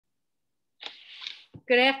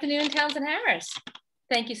Good afternoon, Townsend Harris.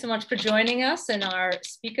 Thank you so much for joining us in our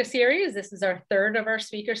speaker series. This is our third of our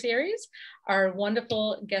speaker series. Our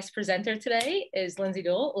wonderful guest presenter today is Lindsey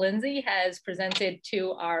Duel. Lindsey has presented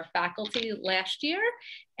to our faculty last year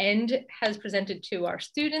and has presented to our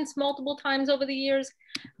students multiple times over the years.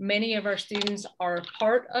 Many of our students are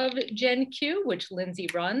part of Gen Q, which Lindsey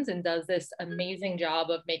runs and does this amazing job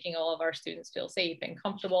of making all of our students feel safe and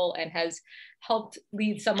comfortable, and has helped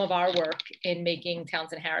lead some of our work in making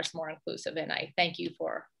Townsend Harris more inclusive. And I thank you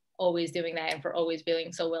for always doing that and for always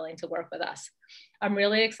being so willing to work with us. I'm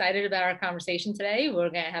really excited about our conversation today. We're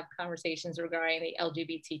going to have conversations regarding the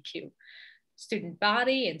LGBTQ student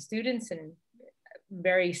body and students, and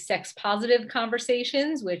very sex positive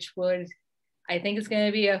conversations, which I think it's going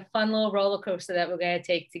to be a fun little roller coaster that we're going to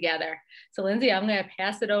take together. So Lindsey, I'm going to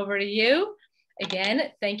pass it over to you. Again,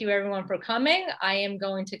 thank you everyone for coming. I am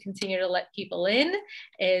going to continue to let people in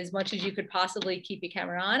as much as you could possibly keep your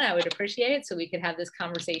camera on. I would appreciate it so we could have this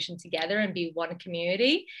conversation together and be one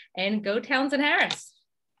community, and go Townsend Harris.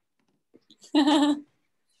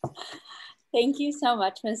 Thank you so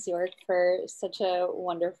much, Ms. York, for such a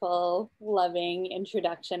wonderful, loving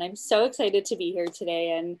introduction. I'm so excited to be here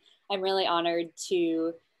today, and I'm really honored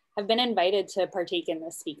to have been invited to partake in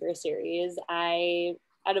this speaker series.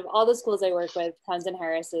 Out of all the schools I work with, Townsend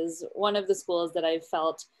Harris is one of the schools that I've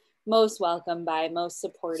felt most welcomed by, most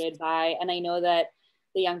supported by, and I know that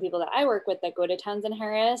the young people that I work with that go to Townsend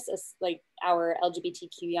Harris, like our LGBTQ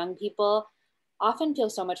young people, often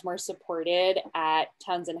feel so much more supported at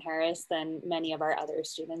Townsend Harris than many of our other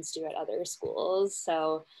students do at other schools.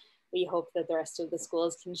 So we hope that the rest of the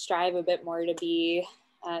schools can strive a bit more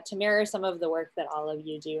to mirror some of the work that all of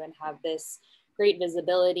you do, and have this great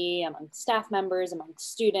visibility among staff members, among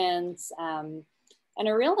students, and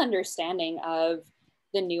a real understanding of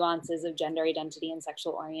the nuances of gender identity and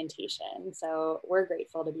sexual orientation. So we're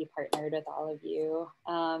grateful to be partnered with all of you.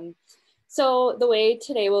 So the way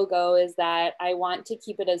today will go is that I want to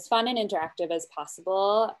keep it as fun and interactive as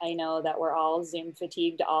possible. I know that we're all Zoom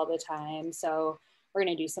fatigued all the time, so we're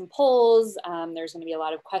going to do some polls. There's going to be a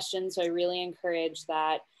lot of questions, so I really encourage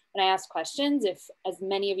that when I ask questions, if as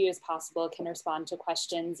many of you as possible can respond to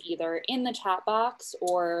questions either in the chat box,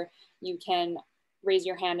 or you can raise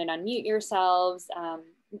your hand and unmute yourselves.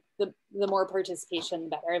 The more participation, the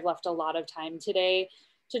better. I've left a lot of time today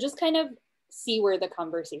to just kind of see where the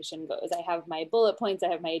conversation goes. I have my bullet points, I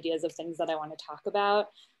have my ideas of things that I want to talk about,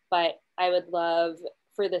 but I would love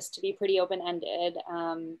for this to be pretty open-ended.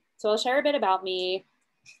 So I'll share a bit about me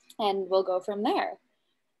and we'll go from there.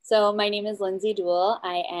 So my name is Lindsey Duel.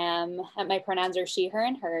 My pronouns are she, her,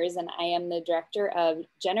 and hers, and I am the director of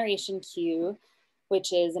Generation Q,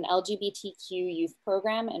 which is an LGBTQ youth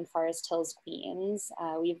program in Forest Hills, Queens.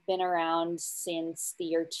 We've been around since the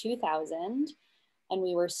year 2000. And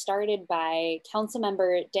we were started by council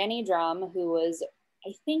member Danny Drum, who was,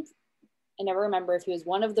 I never remember if he was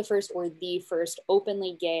one of the first or the first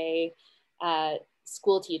openly gay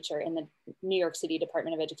school teacher in the New York City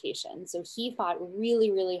Department of Education. So he fought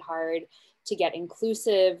really, really hard to get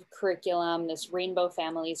inclusive curriculum, this Rainbow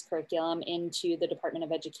Families curriculum, into the Department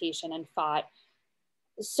of Education, and fought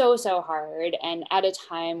so hard, and at a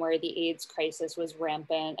time where the AIDS crisis was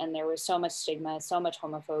rampant and there was so much stigma, so much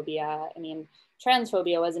homophobia. I mean,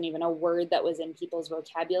 transphobia wasn't even a word that was in people's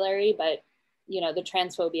vocabulary, but the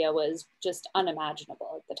transphobia was just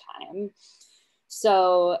unimaginable at the time.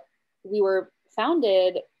 So we were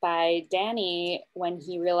founded by Danny when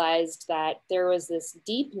he realized that there was this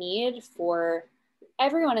deep need for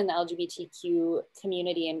everyone in the LGBTQ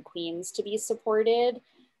community in Queens to be supported,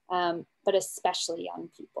 but especially young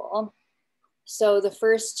people. So the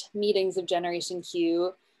first meetings of Generation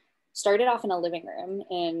Q started off in a living room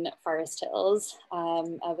in Forest Hills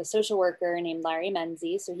of a social worker named Larry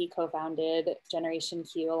Menzie. So he co-founded Generation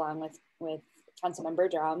Q along with Councilmember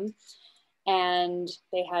Drum. And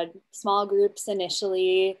they had small groups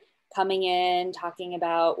initially coming in, talking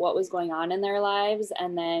about what was going on in their lives.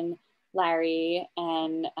 And then Larry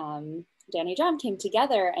and Danny Drum came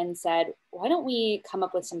together and said, why don't we come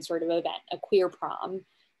up with some sort of event, a queer prom?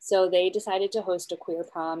 So they decided to host a queer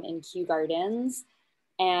prom in Kew Gardens.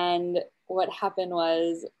 And what happened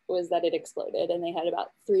was that it exploded, and they had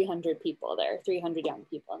about 300 people there, 300 young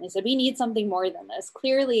people. And they said, we need something more than this.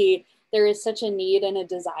 Clearly, there is such a need and a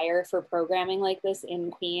desire for programming like this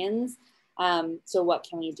in Queens. So what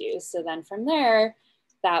can we do? So then from there,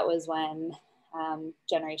 that was when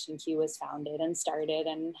Generation Q was founded and started,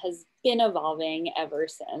 and has been evolving ever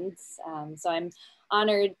since. So I'm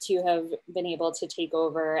honored to have been able to take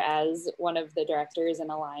over as one of the directors in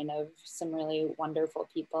a line of some really wonderful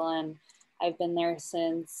people. And I've been there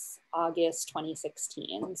since August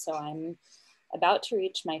 2016. So I'm about to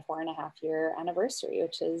reach my 4.5-year anniversary,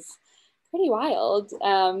 which is pretty wild.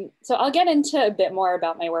 So I'll get into a bit more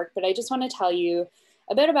about my work, but I just want to tell you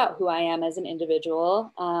a bit about who I am as an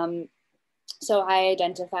individual. So I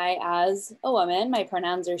identify as a woman. My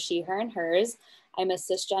pronouns are she, her, and hers. I'm a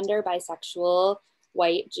cisgender, bisexual,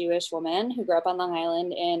 white Jewish woman who grew up on Long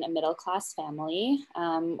Island in a middle-class family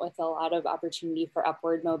with a lot of opportunity for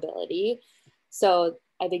upward mobility. So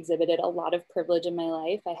I've exhibited a lot of privilege in my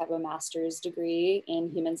life. I have a master's degree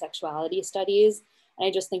in human sexuality studies. And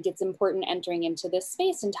I just think it's important entering into this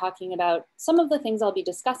space and talking about some of the things I'll be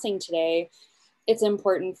discussing today. It's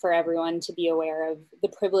important for everyone to be aware of the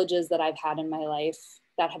privileges that I've had in my life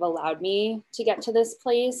that have allowed me to get to this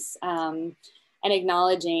place, and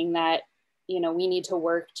acknowledging that, you know, we need to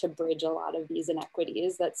work to bridge a lot of these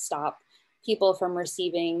inequities that stop people from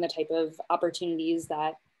receiving the type of opportunities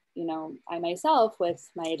that, you know, I myself with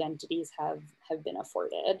my identities have been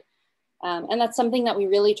afforded. And that's something that we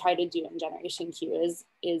really try to do in Generation Q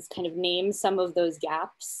is kind of name some of those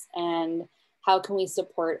gaps and how can we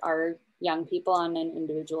support our young people on an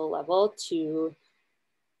individual level to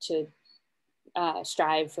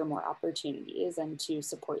strive for more opportunities and to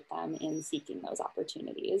support them in seeking those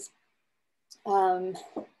opportunities. So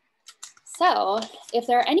if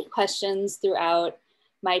there are any questions throughout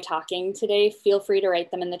my talking today, feel free to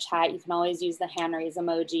write them in the chat. You can always use the hand raise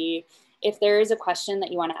emoji. If there is a question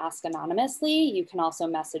that you want to ask anonymously, you can also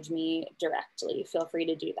message me directly. Feel free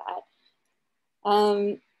to do that.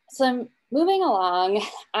 So I'm moving along.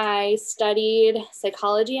 I studied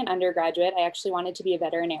psychology in undergraduate. I actually wanted to be a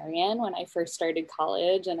veterinarian when I first started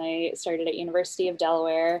college, and I started at University of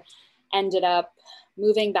Delaware, ended up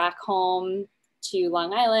moving back home to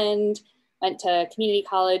Long Island, went to community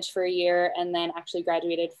college for a year, and then actually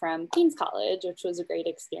graduated from Queens College, which was a great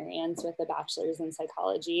experience with a bachelor's in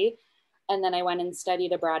psychology. And then I went and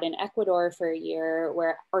studied abroad in Ecuador for a year,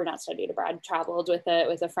 or not studied abroad, traveled with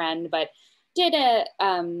a friend, but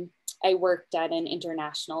I worked at an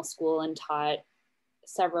international school and taught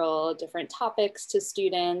several different topics to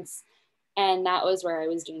students. And that was where I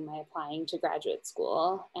was doing my applying to graduate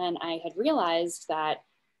school. And I had realized that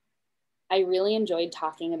I really enjoyed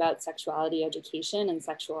talking about sexuality education and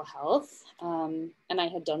sexual health. And I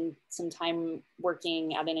had done some time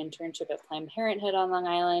working at an internship at Planned Parenthood on Long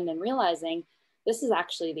Island and realizing this is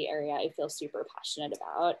actually the area I feel super passionate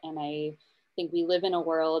about. And I think we live in a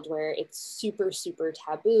world where it's super, super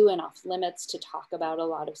taboo and off limits to talk about a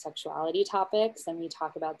lot of sexuality topics. And we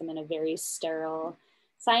talk about them in a very sterile,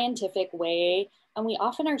 scientific way. And we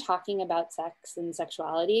often are talking about sex and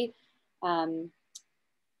sexuality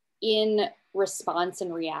in response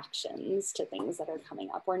and reactions to things that are coming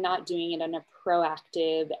up. We're not doing it in a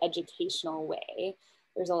proactive, educational way.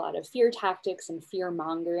 There's a lot of fear tactics and fear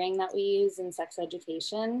mongering that we use in sex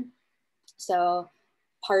education. So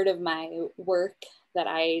part of my work that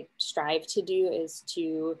I strive to do is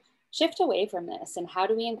to shift away from this. And how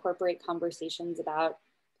do we incorporate conversations about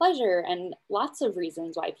pleasure and lots of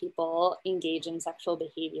reasons why people engage in sexual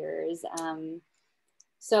behaviors?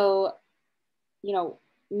 So, you know,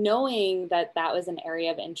 knowing that that was an area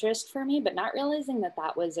of interest for me, but not realizing that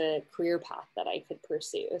that was a career path that I could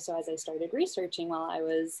pursue. So as I started researching while I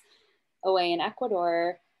was away in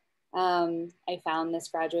Ecuador, I found this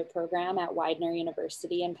graduate program at Widener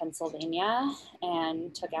University in Pennsylvania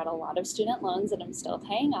and took out a lot of student loans that I'm still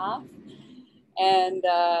paying off and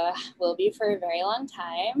will be for a very long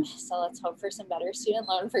time. So let's hope for some better student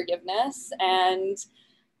loan forgiveness. And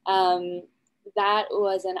that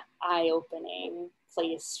was an eye-opening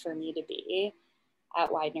place for me to be at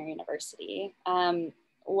Widener University.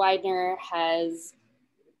 Widener has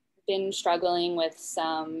been struggling with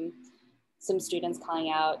some students calling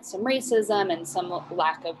out some racism and some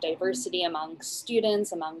lack of diversity amongst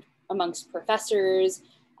students, amongst professors.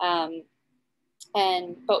 And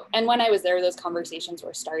when I was there, those conversations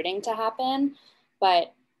were starting to happen.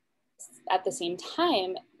 But at the same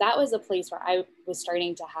time, that was a place where I was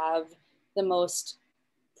starting to have the most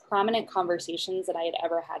prominent conversations that I had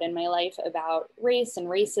ever had in my life about race and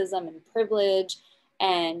racism and privilege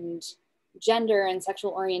and gender and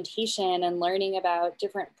sexual orientation and learning about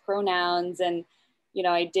different pronouns. And, you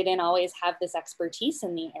know, I didn't always have this expertise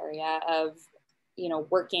in the area of, you know,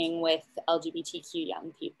 working with LGBTQ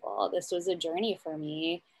young people. This was a journey for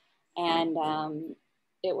me. And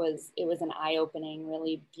it was an eye-opening,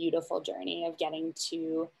 really beautiful journey of getting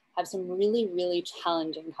to have some really, really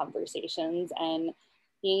challenging conversations and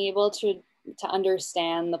being able to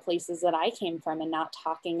understand the places that I came from and not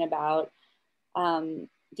talking about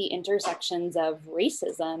the intersections of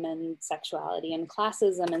racism and sexuality and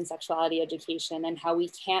classism and sexuality education, and how we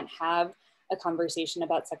can't have a conversation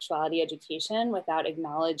about sexuality education without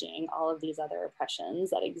acknowledging all of these other oppressions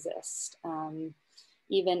that exist.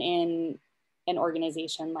 Even in an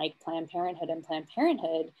organization like Planned Parenthood, and Planned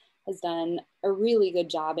Parenthood has done a really good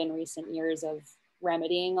job in recent years of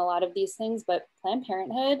remedying a lot of these things, but Planned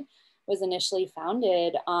Parenthood was initially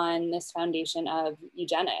founded on this foundation of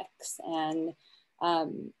eugenics and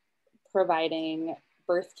providing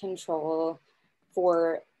birth control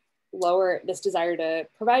for this desire to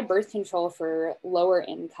provide birth control for lower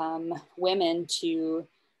income women to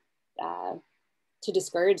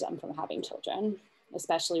discourage them from having children,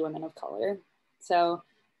 especially women of color. So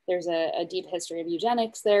there's a deep history of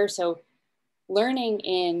eugenics there. So learning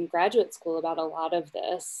in graduate school about a lot of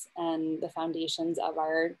this and the foundations of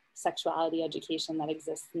our sexuality education that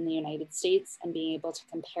exists in the United States and being able to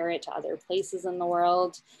compare it to other places in the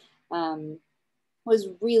world was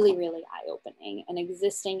really, really eye-opening. And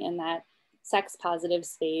existing in that sex positive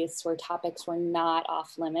space where topics were not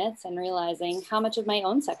off limits, and realizing how much of my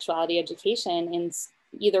own sexuality education, in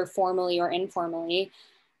either formally or informally,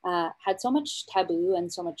 had so much taboo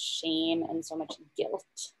and so much shame and so much guilt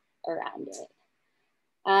around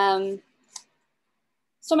it.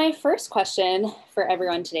 So my first question for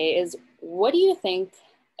everyone today is, what do you think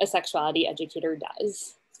a sexuality educator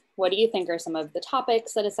does? What do you think are some of the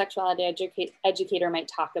topics that a sexuality educator might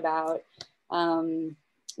talk about?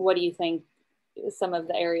 What do you think some of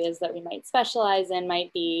the areas that we might specialize in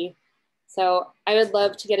might be? So I would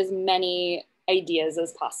love to get as many ideas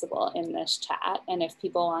as possible in this chat. And if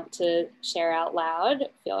people want to share out loud,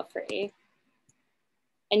 feel free.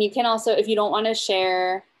 And you can also, if you don't want to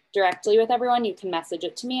share directly with everyone, you can message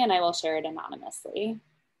it to me and I will share it anonymously.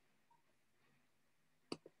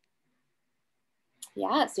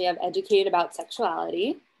 Yeah, so we have educate about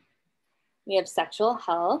sexuality. We have sexual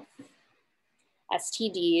health,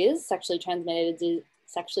 STDs, sexually transmitted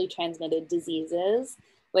diseases,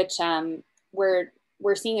 which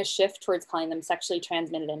we're seeing a shift towards calling them sexually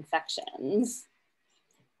transmitted infections.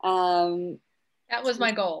 That was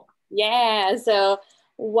my goal. Yeah, so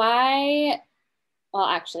why, well,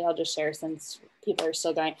 actually, I'll just share since people are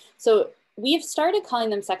still going. So we've started calling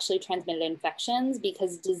them sexually transmitted infections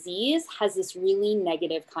because disease has this really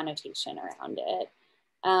negative connotation around it.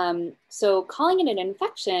 So calling it an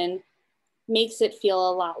infection makes it feel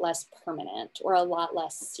a lot less permanent or a lot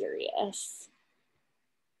less serious.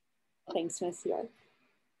 Thanks, Ms. York.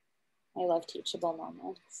 I love teachable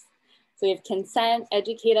moments. So we have consent,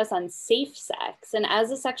 educate us on safe sex. And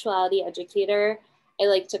as a sexuality educator, I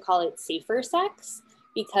like to call it safer sex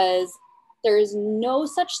because there is no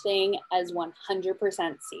such thing as 100% safe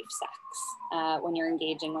sex when you're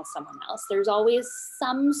engaging with someone else. There's always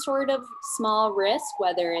some sort of small risk,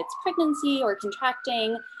 whether it's pregnancy or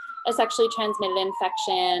contracting a sexually transmitted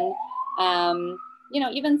infection,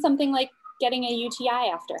 even something like getting a UTI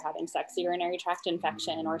after having sex, a urinary tract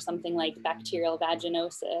infection, or something like bacterial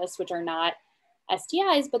vaginosis, which are not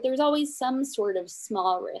STIs, but there's always some sort of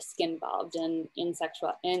small risk involved in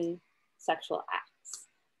sexual acts.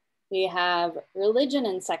 We have religion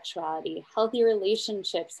and sexuality, healthy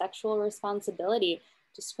relationships, sexual responsibility,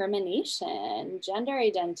 discrimination, gender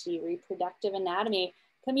identity, reproductive anatomy,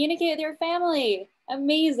 communicate with your family.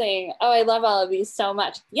 Amazing. Oh, I love all of these so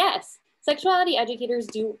much. Yes, sexuality educators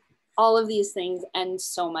do all of these things and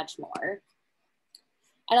so much more.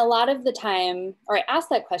 And a lot of the time, or I ask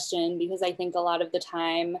that question because I think a lot of the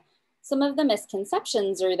time, some of the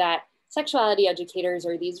misconceptions are that sexuality educators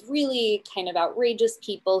are these really kind of outrageous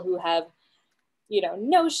people who have,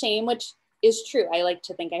 no shame, which is true. I like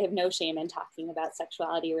to think I have no shame in talking about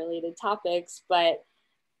sexuality related topics, but,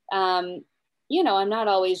 I'm not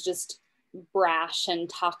always just brash and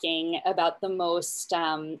talking about the most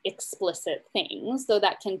explicit things, though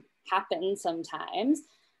that can happen sometimes.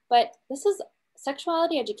 But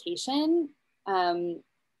sexuality education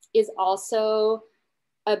is also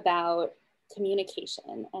about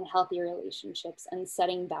communication and healthy relationships and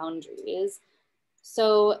setting boundaries.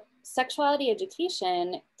 So sexuality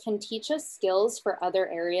education can teach us skills for other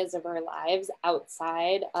areas of our lives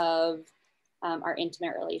outside of our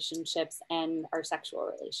intimate relationships and our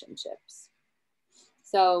sexual relationships.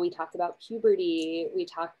 So we talk about puberty, we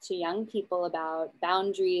talk to young people about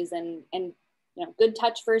boundaries and good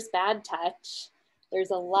touch versus bad touch.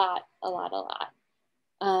 There's a lot.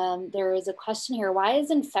 There is a question here, why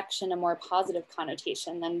is infection a more positive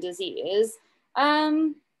connotation than disease?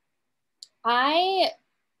 So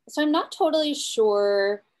I'm not totally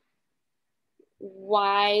sure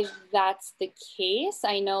why that's the case.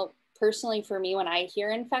 I know personally for me, when I hear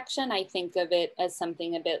infection, I think of it as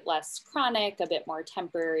something a bit less chronic, a bit more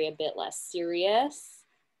temporary, a bit less serious.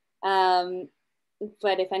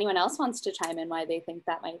 But if anyone else wants to chime in why they think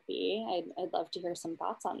that might be, I'd love to hear some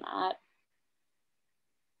thoughts on that.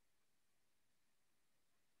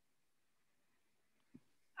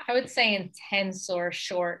 I would say intense or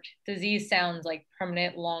short. Disease sounds like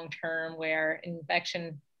permanent, long-term, where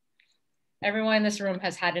infection, everyone in this room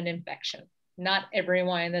has had an infection. Not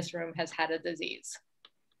everyone in this room has had a disease.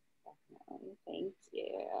 Thank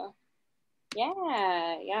you.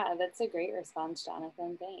 Yeah, that's a great response,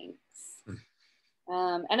 Jonathan. Thanks.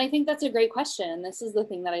 And I think that's a great question. This is the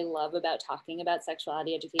thing that I love about talking about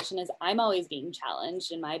sexuality education is I'm always being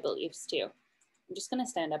challenged in my beliefs too. I'm just going to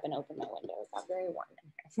stand up and open my window. It's not very warm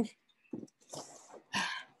in here.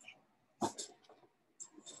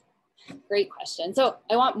 Great question. So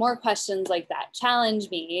I want more questions like that. Challenge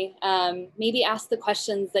me. Maybe ask the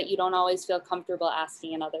questions that you don't always feel comfortable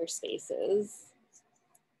asking in other spaces.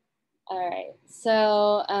 All right.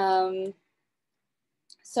 So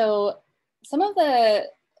some of the,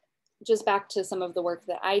 just back to some of the work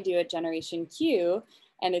that I do at Generation Q,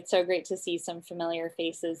 and it's so great to see some familiar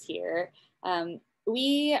faces here.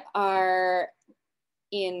 We are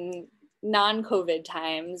in non-COVID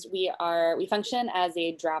times, we function as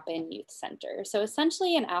a drop-in youth center. So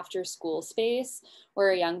essentially an after-school space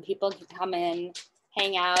where young people can come in,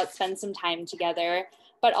 hang out, spend some time together,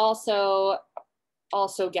 but also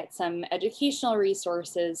get some educational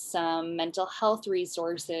resources, some mental health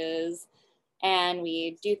resources, and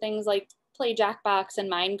we do things like play Jackbox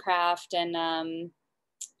and Minecraft and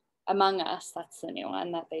Among Us. That's the new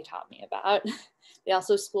one that they taught me about. They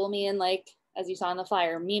also school me in, like, as you saw on the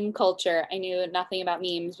flyer, meme culture. I knew nothing about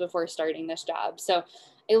memes before starting this job. So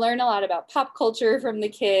I learned a lot about pop culture from the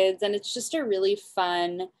kids, and it's just a really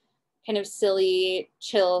fun, kind of silly,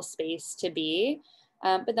 chill space to be.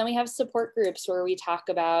 But then we have support groups where we talk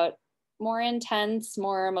about more intense,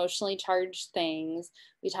 more emotionally charged things.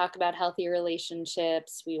 We talk about healthy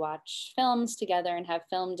relationships. We watch films together and have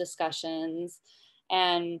film discussions.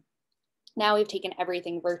 And now we've taken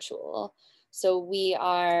everything virtual. So we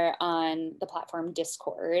are on the platform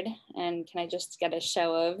Discord. And can I just get a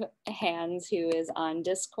show of hands who is on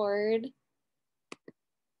Discord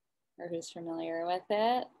or who's familiar with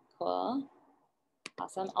it? Cool.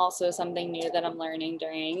 Awesome. Also something new that I'm learning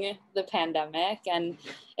during the pandemic, and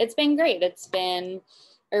it's been great. It's been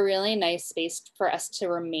a really nice space for us to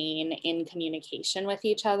remain in communication with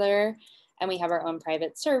each other. And we have our own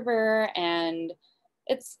private server, and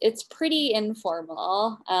it's pretty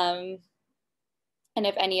informal. And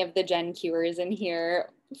if any of the Gen Qers in here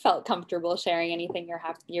felt comfortable sharing anything,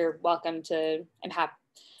 you're welcome to. I'm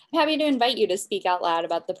happy to invite you to speak out loud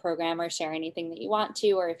about the program or share anything that you want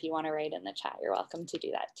to, or if you want to write in the chat, you're welcome to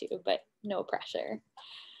do that too, but no pressure.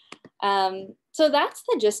 So that's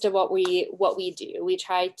the gist of what we do. We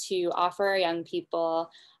try to offer our young people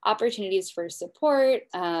opportunities for support,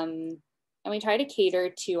 and we try to cater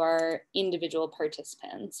to our individual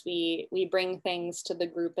participants. We bring things to the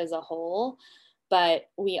group as a whole, but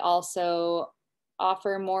we also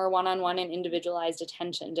offer more one-on-one and individualized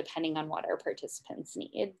attention depending on what our participants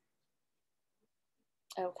need.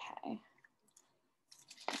 Okay.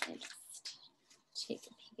 Let me just take a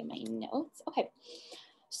peek at my notes. Okay.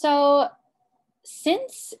 So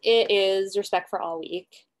since it is Respect for All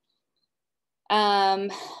Week, how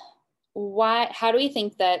do we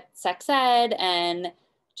think that sex ed and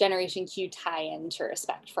Generation Q tie into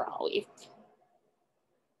Respect for All Week?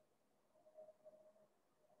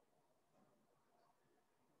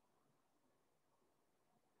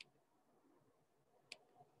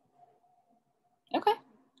 Okay,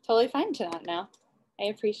 totally fine to not know. I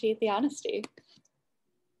appreciate the honesty.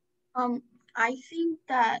 I think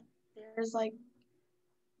that there's like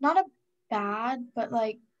not a bad, but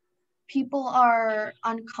like people are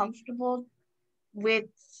uncomfortable with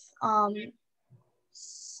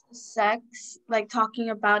sex, like talking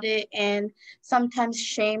about it, and sometimes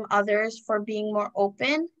shame others for being more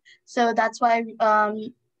open. So that's why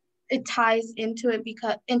it ties into it,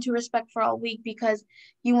 because into Respect for All Week, because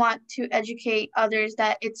you want to educate others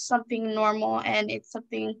that it's something normal and it's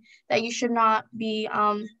something that you should not be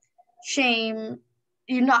you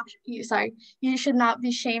should not be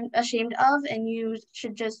ashamed of, and you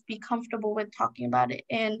should just be comfortable with talking about it.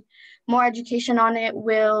 And more education on it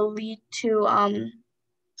will lead to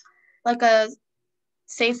like a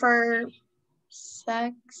safer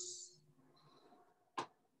sex.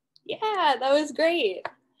 Yeah, that was great.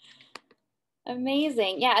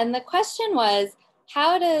 Amazing. Yeah, and the question was,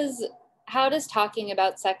 how does talking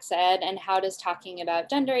about sex ed and how does talking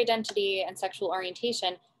about gender identity and sexual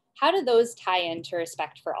orientation how do those tie into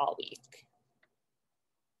Respect for All Week?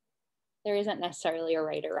 There isn't necessarily a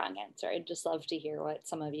right or wrong answer. I'd just love to hear what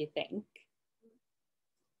some of you think.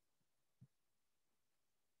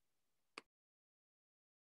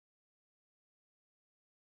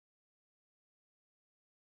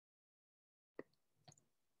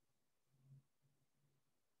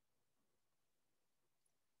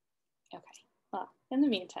 Okay, well, in the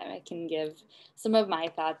meantime, I can give some of my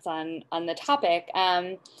thoughts on the topic.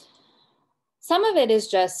 Some of it is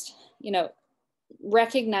just, you know,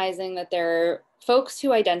 recognizing that there are folks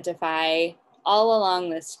who identify all along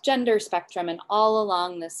this gender spectrum and all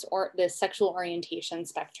along this sexual orientation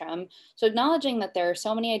spectrum. So acknowledging that there are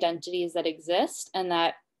so many identities that exist and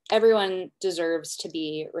that everyone deserves to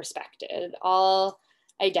be respected, all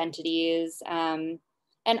identities, and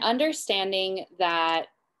understanding that,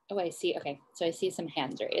 oh, I see, okay, so I see some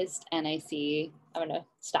hands raised and I see, I'm gonna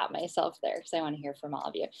stop myself there because I wanna hear from all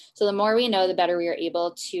of you. So the more we know, the better we are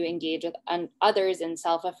able to engage with others in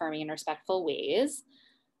self-affirming and respectful ways.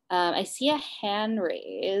 I see a hand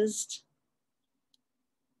raised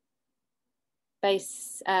by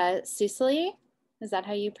Cecily. Is that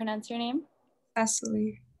how you pronounce your name?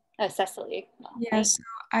 Cecily. Oh, Cecily. Well, yeah, so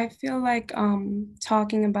I feel like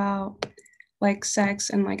talking about like sex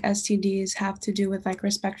and like STDs have to do with like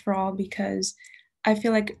respect for all, because I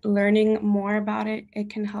feel like learning more about it,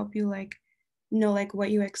 it can help you like know like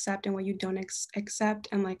what you accept and what you don't accept,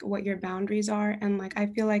 and like what your boundaries are. And like I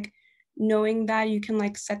feel like knowing that, you can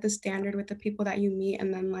like set the standard with the people that you meet,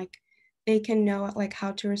 and then like they can know like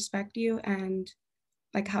how to respect you and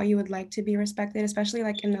like how you would like to be respected, especially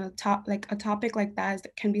like in a topic like that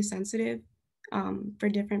can be sensitive for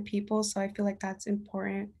different people. So I feel like that's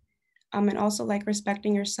important. And also like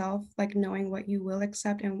respecting yourself, like knowing what you will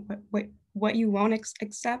accept and what you won't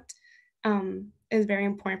accept is very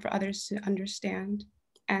important for others to understand.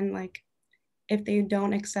 And like if they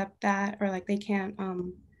don't accept that, or like they can't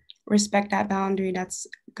respect that boundary, that's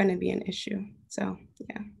going to be an issue. So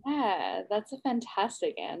yeah, that's a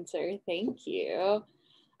fantastic answer. Thank you.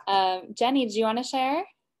 Jenny, do you want to share?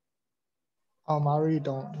 I really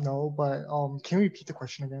don't know, but can you repeat the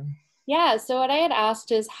question again? Yeah, so what I had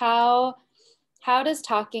asked is how does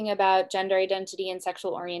talking about gender identity and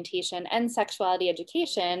sexual orientation and sexuality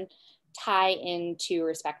education tie into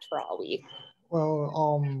Respect for All Week?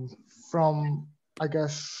 Well, from, I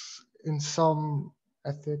guess, in some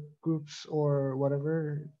ethnic groups or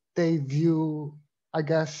whatever, they view, I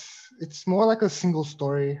guess, it's more like a single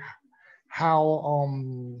story,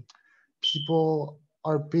 how people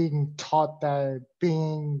are being taught that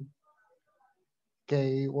being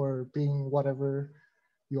gay or being whatever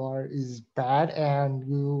you are is bad, and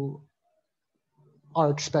you are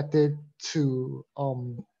expected to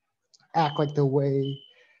act like the way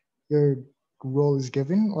your role is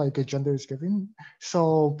given, like a gender is given.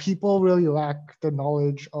 So people really lack the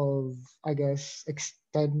knowledge of, I guess,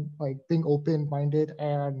 extend, like being open-minded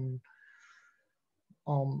and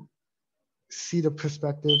see the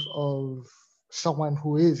perspective of someone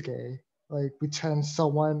who is gay. Like pretend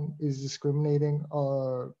someone is discriminating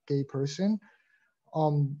a gay person.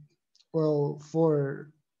 Well,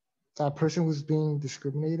 for that person who's being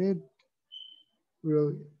discriminated,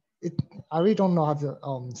 really, I really don't know how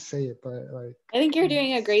to say it, but like I think you're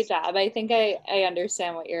doing a great job. I think I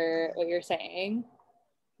understand what you're saying.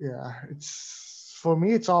 Yeah, it's, for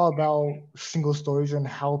me, it's all about single stories and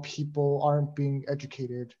how people aren't being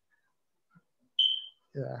educated.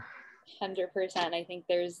 Yeah. 100%. I think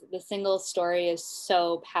the single story is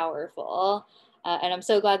so powerful. And I'm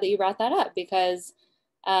so glad that you brought that up, because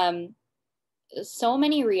so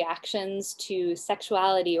many reactions to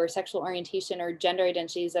sexuality or sexual orientation or gender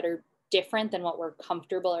identities that are different than what we're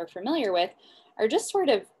comfortable or familiar with are just sort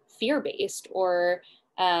of fear-based, or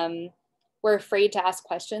we're afraid to ask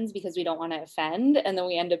questions because we don't want to offend. And then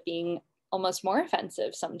we end up being almost more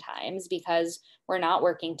offensive sometimes because we're not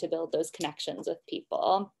working to build those connections with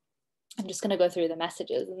people. I'm just going to go through the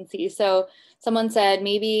messages and see. So someone said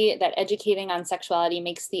maybe that educating on sexuality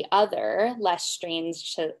makes the other less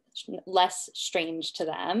strange to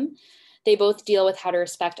them. They both deal with how to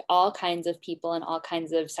respect all kinds of people and all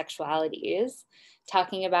kinds of sexualities.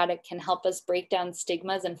 Talking about it can help us break down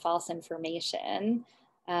stigmas and false information.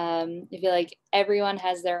 I feel like everyone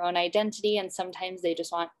has their own identity, and sometimes they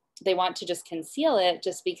want to just conceal it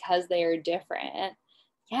just because they are different.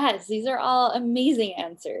 Yes, these are all amazing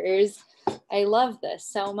answers. I love this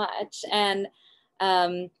so much. And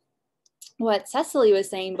what Cecily was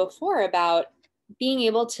saying before about being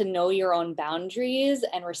able to know your own boundaries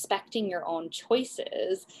and respecting your own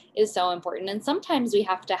choices is so important. And sometimes we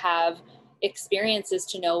have to have experiences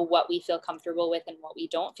to know what we feel comfortable with and what we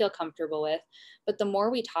don't feel comfortable with. But the more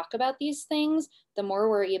we talk about these things, the more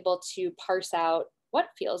we're able to parse out what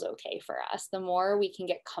feels okay for us. The more we can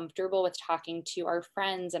get comfortable with talking to our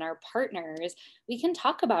friends and our partners, we can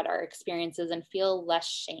talk about our experiences and feel less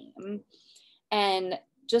shame. And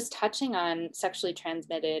just touching on sexually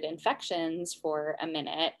transmitted infections for a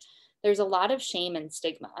minute, there's a lot of shame and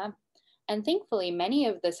stigma. And thankfully, many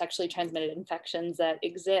of the sexually transmitted infections that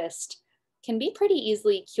exist can be pretty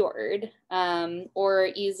easily cured or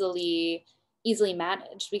easily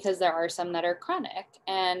managed, because there are some that are chronic.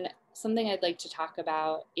 And something I'd like to talk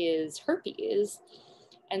about is herpes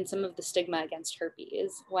and some of the stigma against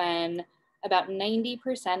herpes, when about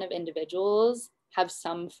 90% of individuals have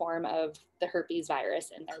some form of the herpes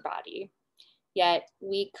virus in their body. Yet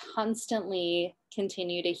we constantly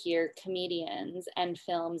continue to hear comedians and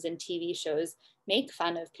films and TV shows make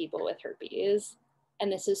fun of people with herpes. And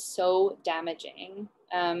this is so damaging.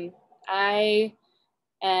 I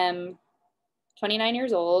am 29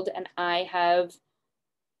 years old, and I have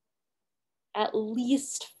at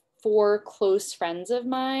least 4 close friends of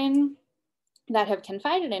mine that have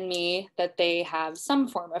confided in me that they have some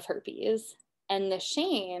form of herpes. And the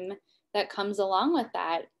shame that comes along with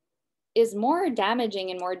that is more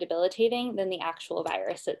damaging and more debilitating than the actual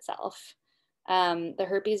virus itself. The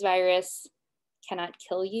herpes virus cannot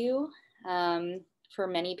kill you. For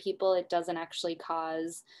many people, it doesn't actually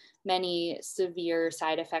cause many severe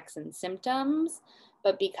side effects and symptoms,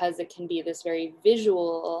 but because it can be this very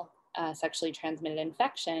visual sexually transmitted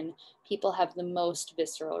infection, people have the most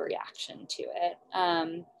visceral reaction to it.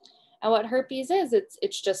 And what herpes is,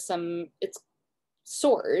 it's just it's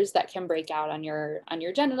sores that can break out on your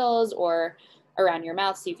genitals or around your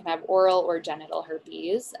mouth. So you can have oral or genital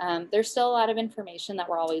herpes. There's still a lot of information that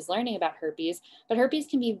we're always learning about herpes, but herpes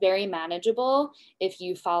can be very manageable if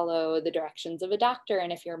you follow the directions of a doctor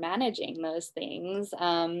and if you're managing those things.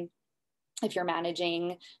 If you're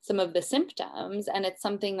managing some of the symptoms, and it's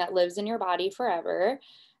something that lives in your body forever.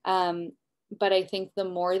 But I think the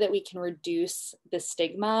more that we can reduce the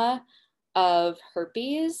stigma of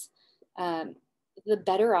herpes, the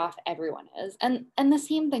better off everyone is. And the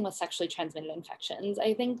same thing with sexually transmitted infections.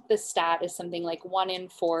 I think the stat is something like 1 in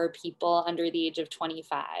 4 people under the age of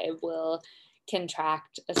 25 will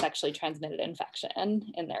contract a sexually transmitted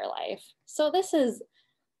infection in their life. So this is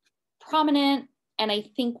prominent. And I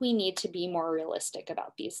think we need to be more realistic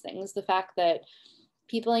about these things. The fact that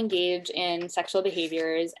people engage in sexual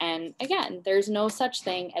behaviors, and again, there's no such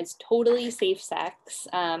thing as totally safe sex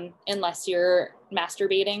unless you're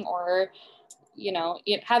masturbating or,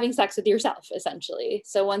 having sex with yourself, essentially.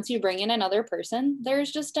 So once you bring in another person,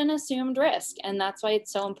 there's just an assumed risk. And that's why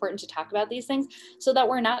it's so important to talk about these things, so that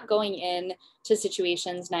we're not going into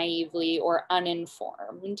situations naively or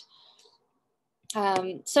uninformed.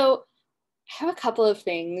 So I have a couple of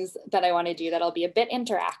things that I want to do that'll be a bit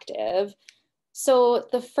interactive. So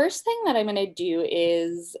the first thing that I'm going to do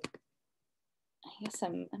is, I guess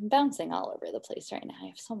I'm bouncing all over the place right now. I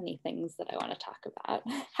have so many things that I want to talk about.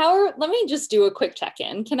 Let me just do a quick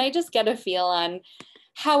check-in. Can I just get a feel on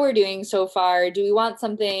how we're doing so far? Do we want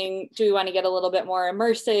to get a little bit more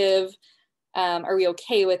immersive? Are we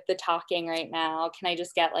okay with the talking right now? Can I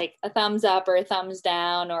just get like a thumbs up or a thumbs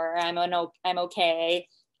down, or I'm okay?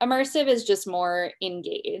 Immersive is just more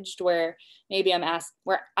engaged, where maybe I'm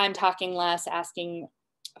talking less, asking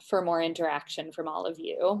for more interaction from all of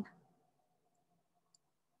you.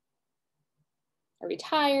 Are we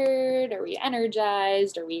tired? Are we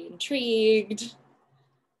energized? Are we intrigued?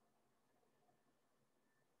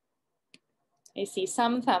 I see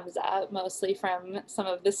some thumbs up, mostly from some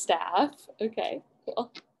of the staff. Okay,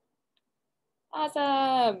 cool.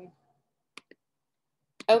 Awesome.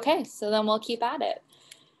 Okay, so then we'll keep at it.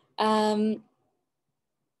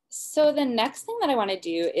 So the next thing that I want to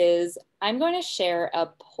do is I'm going to share a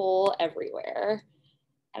poll everywhere,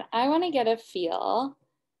 and I want to get a feel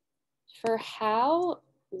for how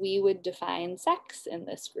we would define sex in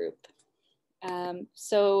this group.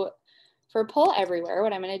 So for poll everywhere,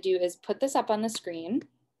 what I'm going to do is put this up on the screen,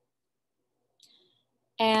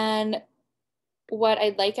 and what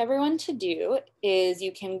I'd like everyone to do is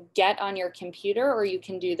you can get on your computer, or you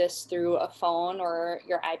can do this through a phone or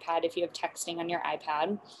your iPad if you have texting on your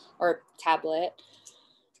iPad or tablet.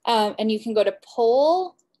 And you can go to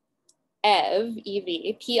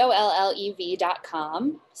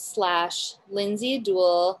pollev.com/Lindsey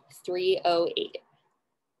Duel 308.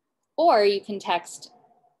 Or you can text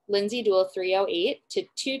Lindsey Duel 308 to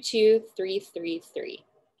 22333.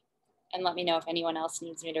 And let me know if anyone else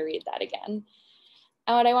needs me to read that again.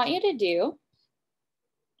 And what I want you to do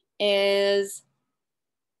is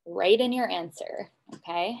write in your answer,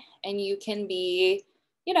 okay? And you can be,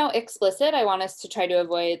 you know, explicit. I want us to try to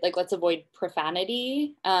avoid, like, let's avoid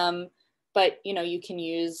profanity, but, you know, you can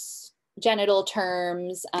use genital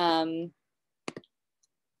terms,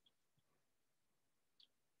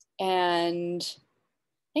 and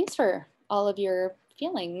thanks for all of your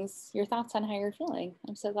feelings, your thoughts on how you're feeling.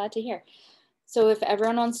 I'm so glad to hear. So if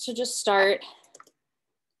everyone wants to just start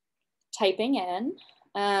typing in,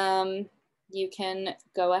 you can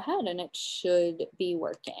go ahead and it should be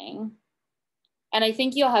working. And I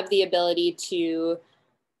think you'll have the ability to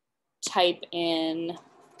type in,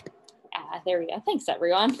 there we go. Thanks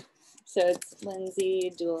everyone. So it's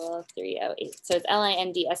Lindsey Duel 308. So it's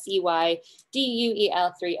LINDSEY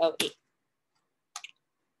DUEL 308.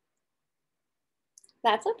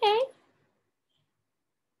 That's okay.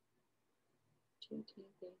 2, 2,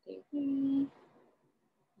 3, 3, 3.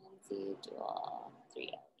 Lindsey Duel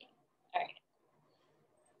 308. All right.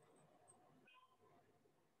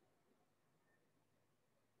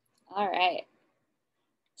 All right.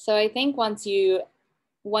 So I think once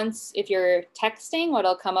if you're texting,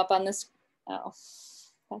 what'll come up on this, oh,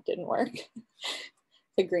 that didn't work.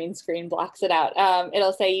 The green screen blocks it out.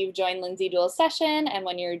 It'll say you've joined Lindsey Duel's session, and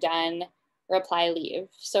when you're done, reply leave.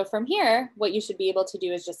 So from here, what you should be able to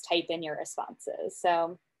do is just type in your responses.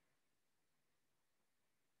 So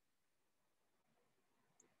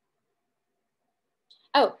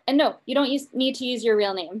oh, and no, you don't need to use your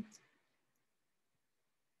real name.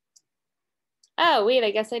 Oh, wait,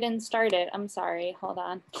 I guess I didn't start it. I'm sorry, hold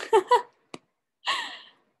on.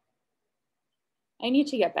 I need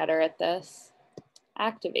to get better at this.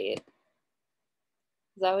 Activate.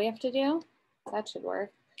 Is that what we have to do? That should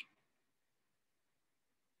work.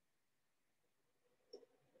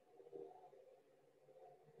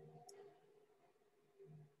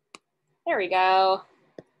 There we go.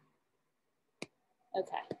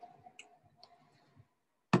 Okay.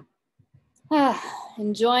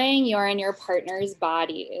 Enjoying your and your partner's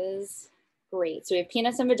bodies. Great. So we have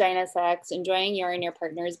penis and vagina sex, enjoying your and your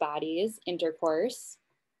partner's bodies, intercourse.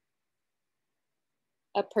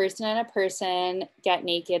 A person and a person get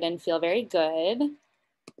naked and feel very good.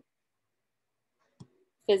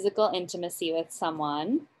 Physical intimacy with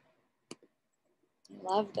someone. I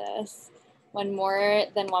love this. When more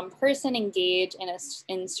than one person engage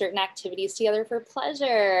in certain activities together for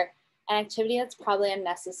pleasure. An activity that's probably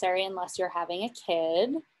unnecessary unless you're having a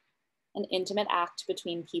kid. An intimate act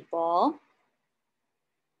between people.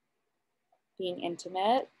 Being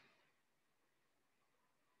intimate.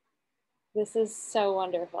 This is so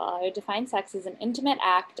wonderful. I would define sex as an intimate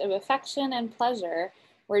act of affection and pleasure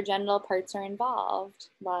where genital parts are involved.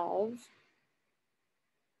 Love.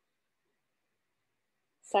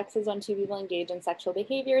 Sex is when two people engage in sexual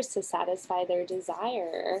behaviors to satisfy their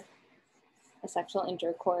desire. A sexual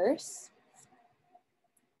intercourse.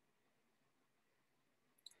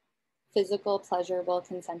 Physical, pleasurable,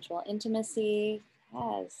 consensual intimacy.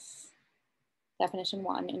 Yes. Definition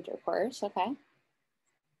 1, intercourse. Okay.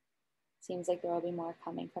 Seems like there will be more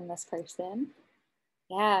coming from this person.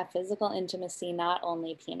 Yeah, physical intimacy, not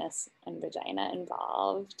only penis and vagina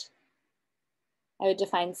involved. I would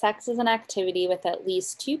define sex as an activity with at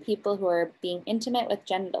least 2 people who are being intimate with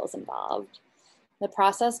genitals involved. The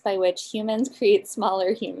process by which humans create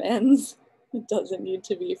smaller humans. It doesn't need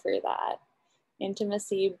to be for that.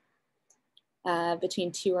 Intimacy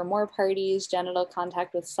between 2 or more parties, genital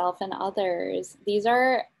contact with self and others. These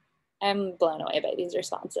are, I'm blown away by these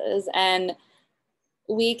responses. And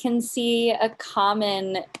we can see a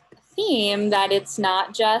common theme that it's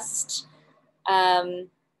not just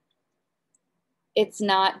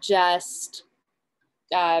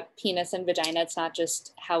penis and vagina. It's not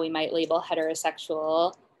just how we might label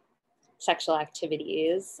heterosexual sexual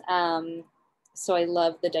activities. So I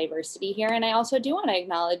love the diversity here. And I also do want to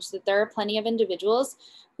acknowledge that there are plenty of individuals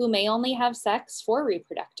who may only have sex for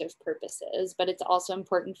reproductive purposes, but it's also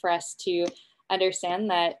important for us to understand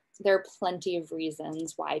that there are plenty of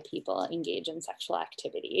reasons why people engage in sexual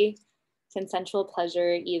activity. Consensual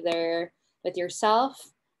pleasure, either with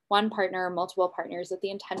yourself, one partner, or multiple partners with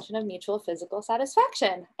the intention of mutual physical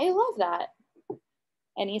satisfaction. I love that.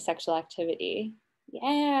 Any sexual activity.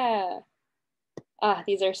 Yeah. Ah,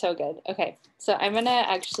 these are so good. Okay, so I'm gonna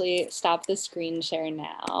actually stop the screen share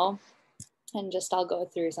now and just I'll go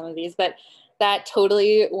through some of these, but that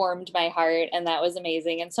totally warmed my heart and that was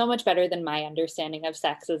amazing and so much better than my understanding of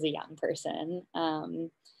sex as a young person.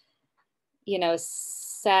 You know,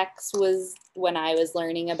 sex was, when I was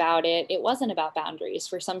learning about it, it wasn't about boundaries.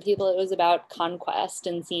 For some people, it was about conquest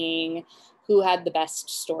and seeing who had the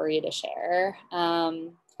best story to share.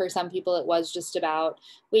 For some people, it was just about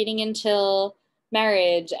waiting until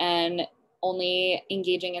marriage and only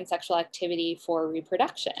engaging in sexual activity for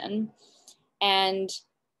reproduction. And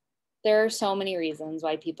there are so many reasons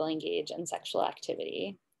why people engage in sexual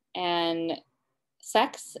activity. And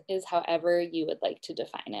sex is however you would like to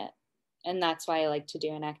define it. And that's why I like to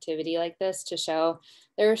do an activity like this, to show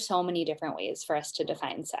there are so many different ways for us to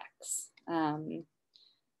define sex.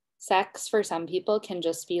 Sex for some people can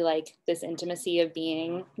just be like this intimacy of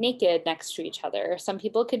being naked next to each other. Some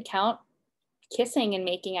people could count kissing and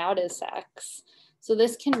making out as sex. So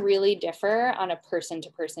this can really differ on a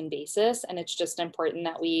person-to-person basis. And it's just important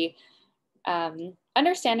that we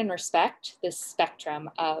understand and respect this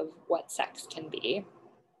spectrum of what sex can be.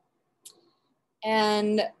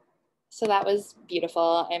 And so that was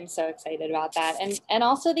beautiful. I'm so excited about that. And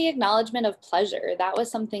also the acknowledgement of pleasure. That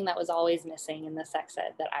was something that was always missing in the sex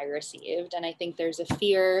ed that I received. And I think there's a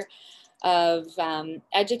fear of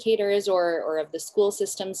educators or of the school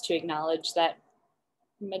systems to acknowledge that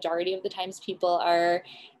majority of the times people are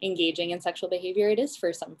engaging in sexual behavior, it is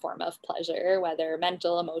for some form of pleasure, whether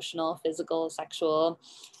mental, emotional, physical, sexual.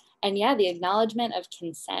 And yeah, the acknowledgement of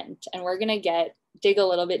consent. And we're going to dig a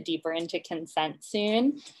little bit deeper into consent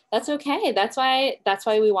soon. That's okay. That's why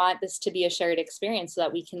we want this to be a shared experience, so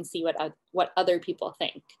that we can see what other people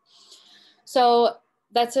think. So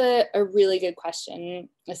that's a really good question,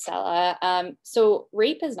 Estella. So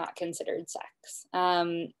rape is not considered sex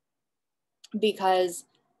because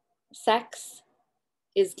sex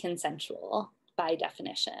is consensual by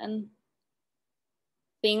definition.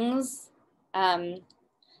 Things,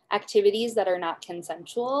 activities that are not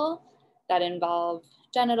consensual, that involve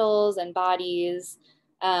genitals and bodies,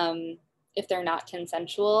 if they're not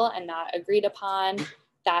consensual and not agreed upon,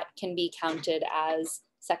 that can be counted as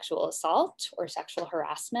sexual assault or sexual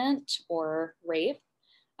harassment or rape.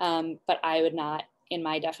 But I would not, in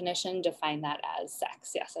my definition, define that as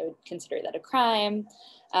sex. Yes, I would consider that a crime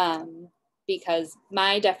because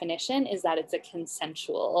my definition is that it's a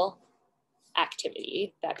consensual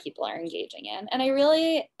activity that people are engaging in. And I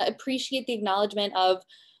really appreciate the acknowledgement of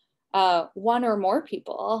one or more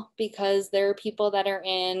people, because there are people that are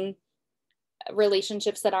in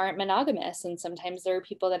relationships that aren't monogamous, and sometimes there are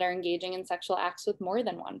people that are engaging in sexual acts with more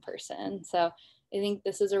than one person. So I think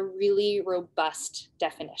this is a really robust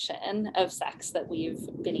definition of sex that we've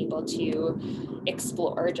been able to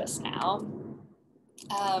explore just now.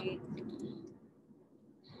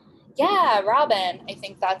 Yeah, Robin, I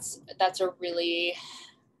think that's a really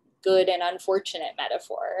good and unfortunate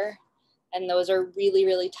metaphor. And those are really,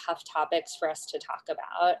 really tough topics for us to talk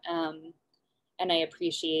about. And I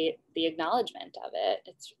appreciate the acknowledgement of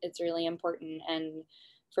it. It's really important. And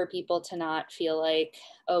for people to not feel like,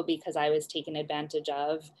 oh, because I was taken advantage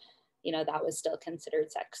of, that was still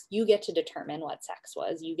considered sex. You get to determine what sex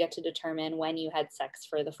was. You get to determine when you had sex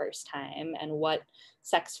for the first time and what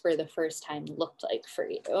sex for the first time looked like for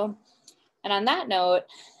you. And on that note,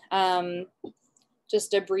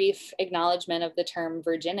 just a brief acknowledgement of the term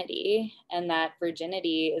virginity, and that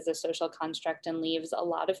virginity is a social construct and leaves a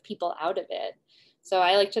lot of people out of it. So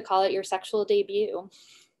I like to call it your sexual debut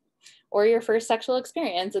or your first sexual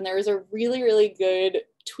experience. And there was a really, really good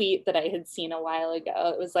tweet that I had seen a while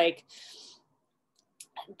ago. It was like,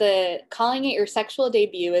 calling it your sexual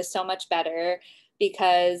debut is so much better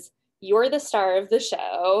because you're the star of the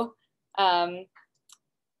show.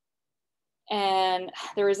 And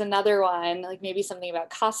there was another one, like maybe something about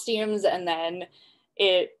costumes, and then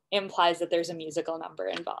it implies that there's a musical number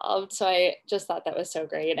involved. So I just thought that was so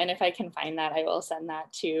great. And if I can find that, I will send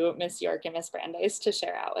that to Miss York and Miss Brandeis to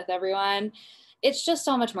share out with everyone. It's just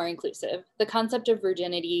so much more inclusive. The concept of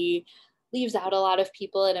virginity leaves out a lot of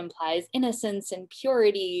people. It implies innocence and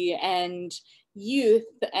purity and youth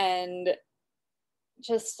and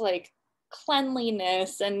just like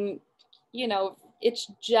cleanliness. And,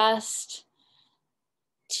 it's just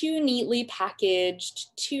too neatly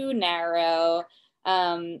packaged, too narrow.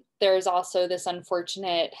 There's also this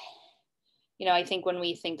unfortunate, I think when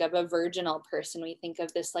we think of a virginal person, we think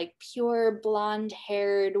of this like pure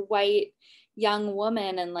blonde-haired white young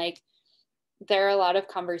woman. And like, there are a lot of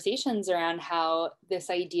conversations around how this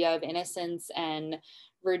idea of innocence and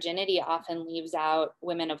virginity often leaves out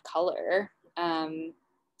women of color.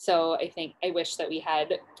 So I wish that we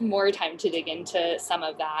had more time to dig into some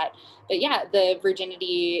of that. But yeah, the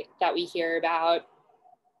virginity that we hear about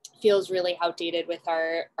feels really outdated with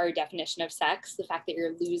our definition of sex. The fact that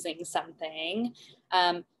you're losing something,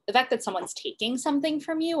 the fact that someone's taking something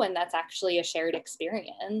from you, and that's actually a shared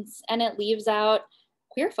experience. And it leaves out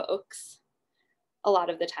queer folks a lot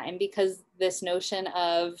of the time, because this notion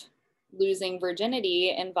of losing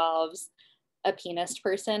virginity involves a penis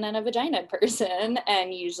person and a vagina person,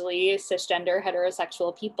 and usually cisgender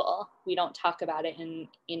heterosexual people. We don't talk about it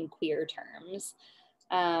in queer terms.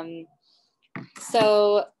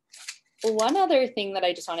 So one other thing that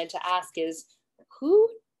I just wanted to ask is, who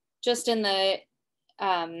just in the,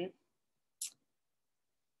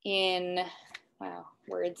 wow,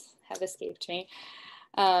 words have escaped me.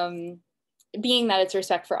 Being that it's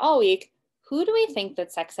Respect for All Week, who do we think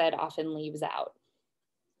that sex ed often leaves out?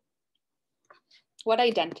 What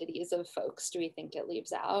identities of folks do we think it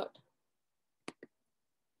leaves out?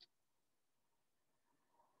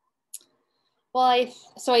 Well, I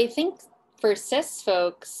think for cis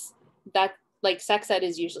folks, that like sex ed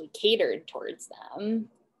is usually catered towards them.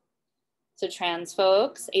 So trans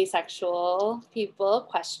folks, asexual people,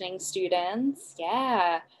 questioning students,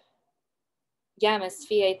 yeah, Miss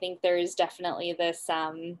Fee, I think there's definitely this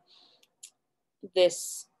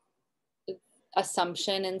this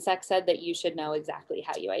assumption in sex ed that you should know exactly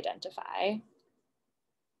how you identify.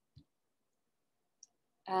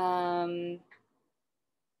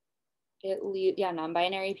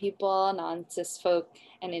 Non-binary people, non-cis folk,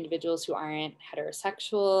 and individuals who aren't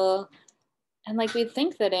heterosexual. And like, we'd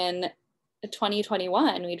think that in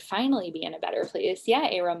 2021, we'd finally be in a better place. Yeah,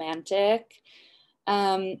 aromantic.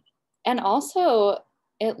 And also,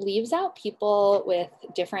 it leaves out people with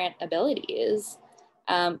different abilities.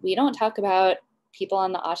 We don't talk about people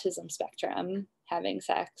on the autism spectrum having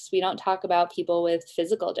sex. We don't talk about people with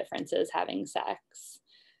physical differences having sex.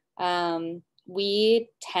 We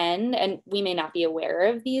tend, and we may not be aware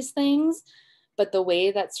of these things, but the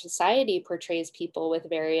way that society portrays people with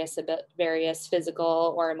various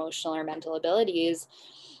physical or emotional or mental abilities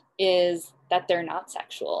is that they're not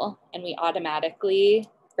sexual, and we automatically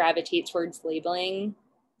gravitate towards labeling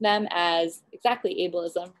them as exactly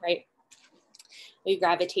ableism, right? We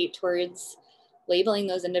gravitate towards labeling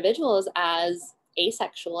those individuals as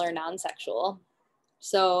asexual or non-sexual.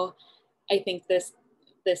 So I think this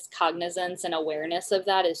cognizance and awareness of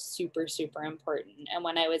that is super, super important. And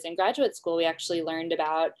when I was in graduate school, we actually learned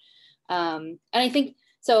about, and I think,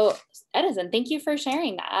 so Edison, thank you for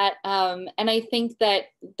sharing that. And I think that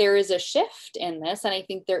there is a shift in this, and I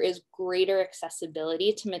think there is greater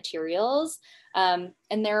accessibility to materials. And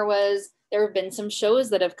there have been some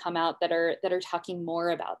shows that have come out that are talking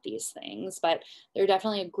more about these things, but there are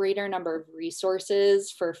definitely a greater number of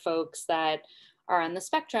resources for folks that are on the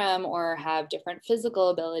spectrum or have different physical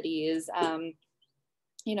abilities.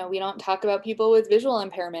 We don't talk about people with visual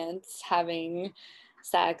impairments having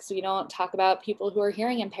sex. We don't talk about people who are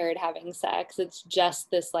hearing impaired having sex. It's just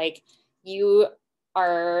this, like, you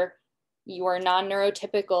are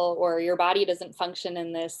non-neurotypical, or your body doesn't function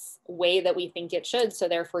in this way that we think it should, so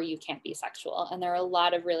therefore you can't be sexual. And there are a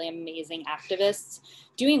lot of really amazing activists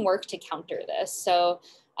doing work to counter this. So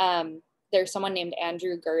there's someone named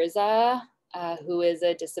Andrew Gurza, who is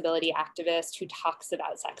a disability activist who talks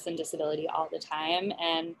about sex and disability all the time.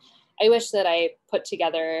 And I wish that I put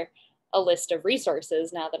together a list of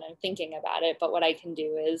resources now that I'm thinking about it, but what I can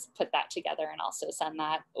do is put that together and also send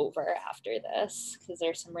that over after this, because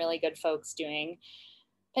there's some really good folks doing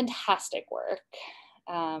fantastic work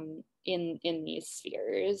in these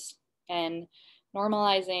spheres, and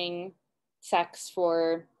normalizing sex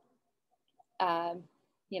for of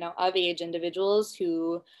age individuals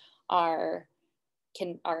who are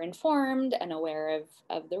informed and aware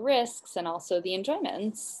of the risks and also the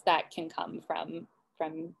enjoyments that can come from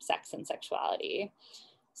sex and sexuality.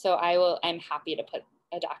 So I'm happy to put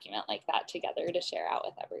a document like that together to share out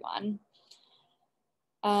with everyone.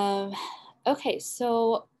 Okay,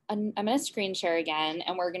 so I'm gonna screen share again,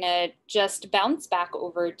 and we're gonna just bounce back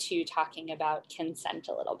over to talking about consent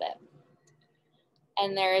a little bit.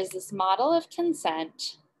 And there is this model of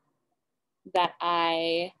consent that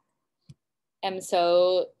I am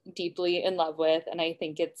so deeply in love with, and I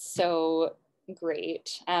think it's so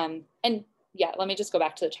great. And yeah, let me just go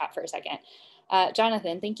back to the chat for a second.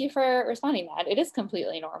 Jonathan, thank you for responding to that. It is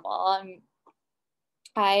completely normal.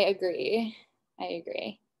 I agree.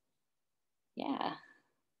 Yeah,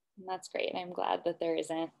 and that's great. I'm glad that there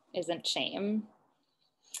isn't shame.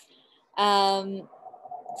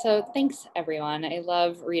 So thanks everyone. I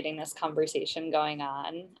love reading this conversation going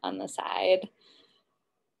on the side.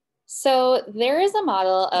 So there is a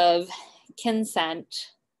model of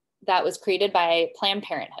consent that was created by Planned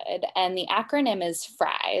Parenthood, and the acronym is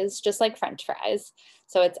FRIES, just like French fries.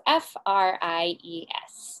 So it's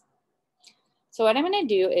FRIES. So what I'm going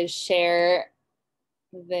to do is share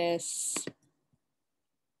this.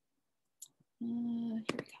 Here we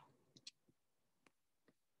go.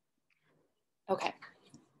 Okay.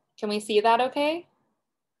 Can we see that okay?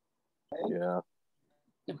 Yeah.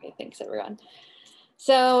 Okay, thanks everyone.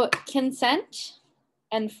 So consent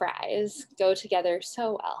and fries go together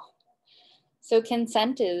so well. So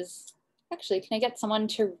consent is, actually, can I get someone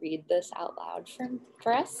to read this out loud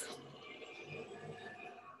for us?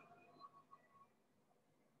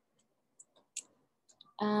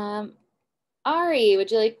 Ari,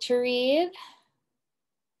 would you like to read?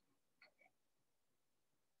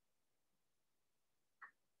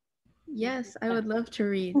 Yes, I would love to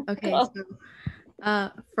read. Okay,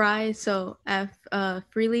 so fries, so F,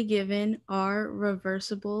 freely given, R,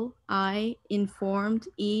 reversible, I, informed,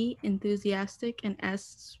 E, enthusiastic, and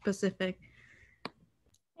S, specific.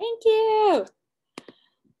 Thank you.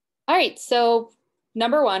 All right, so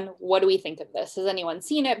number one, what do we think of this? Has anyone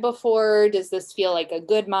seen it before? Does this feel like a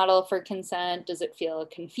good model for consent? Does it feel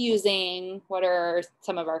confusing? What are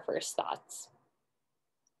some of our first thoughts?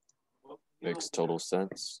 Makes total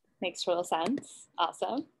sense. Makes total sense.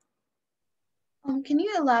 Awesome. Can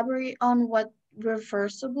you elaborate on what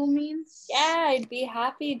reversible means? Yeah, I'd be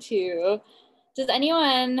happy to. Does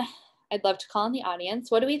anyone, I'd love to call in the audience,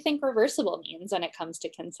 what do we think reversible means when it comes to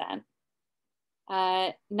consent?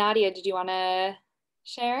 Nadia, did you want to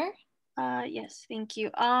share? Yes, thank you.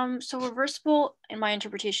 So reversible, in my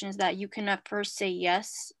interpretation, is that you can at first say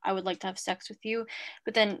yes, I would like to have sex with you,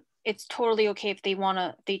 but then it's totally okay if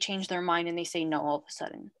they change their mind and they say no all of a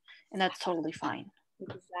sudden, and that's totally fine.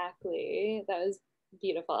 Exactly. That was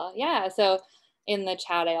beautiful. Yeah. So in the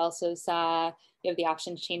chat, I also saw you have the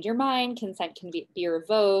option to change your mind. Consent can be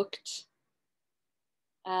revoked.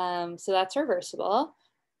 So that's reversible.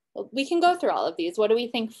 We can go through all of these. What do we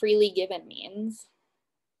think freely given means?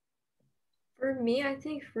 For me, I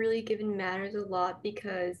think freely given matters a lot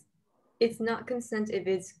because it's not consent if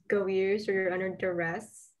it's coerced or you're under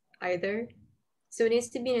duress either. So it needs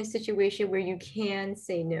to be in a situation where you can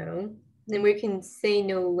say no, and where you can say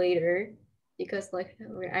no later. Because like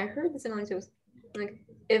I heard this analogy was like,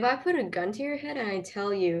 if I put a gun to your head and I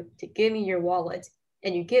tell you to give me your wallet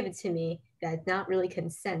and you give it to me, that's not really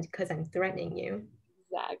consent because I'm threatening you.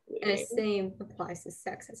 Exactly. And the same applies to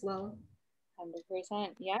sex as well. 100%.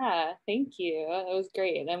 Yeah, thank you. That was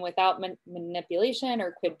great. And without manipulation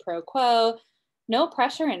or quid pro quo, no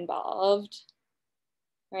pressure involved,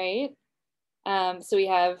 right? So we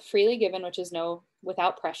have freely given, which is no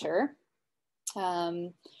without pressure.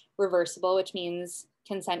 Reversible, which means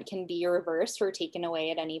consent can be reversed or taken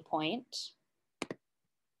away at any point.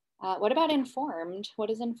 What about informed? What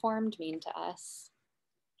does informed mean to us?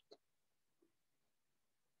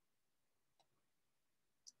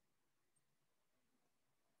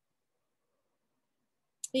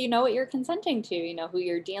 You know what you're consenting to, you know who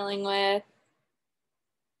you're dealing with.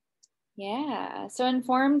 Yeah, so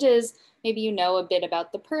informed is maybe you know a bit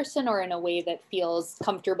about the person or in a way that feels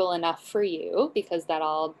comfortable enough for you, because that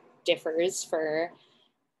all differs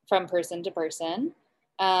from person to person.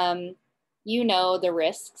 You know the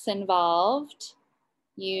risks involved.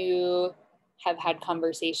 You have had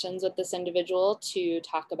conversations with this individual to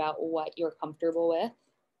talk about what you're comfortable with.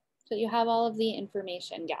 So you have all of the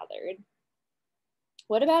information gathered.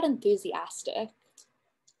 What about enthusiastic?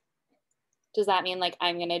 Does that mean like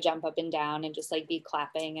I'm gonna jump up and down and just like be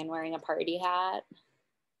clapping and wearing a party hat?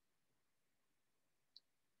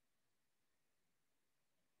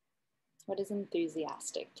 What is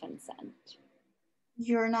enthusiastic consent?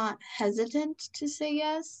 You're not hesitant to say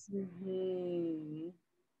yes? Mm-hmm.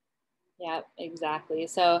 Yep, exactly.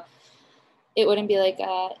 So it wouldn't be like,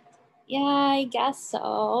 yeah, I guess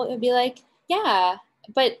so. It would be like, yeah,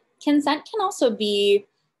 but consent can also be,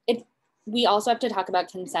 we also have to talk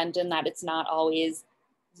about consent in that it's not always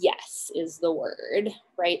yes is the word,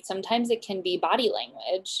 right? Sometimes it can be body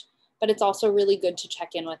language, but it's also really good to check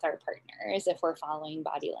in with our partners if we're following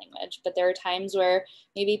body language. But there are times where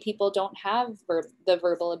maybe people don't have the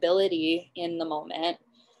verbal ability in the moment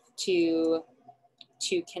to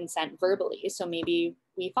consent verbally. So maybe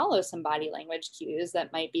we follow some body language cues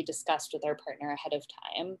that might be discussed with our partner ahead of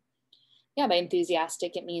time. Yeah, by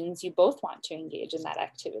enthusiastic, it means you both want to engage in that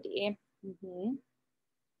activity. Mm-hmm.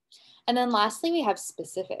 And then lastly, we have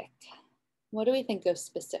specific. What do we think of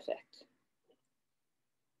specific?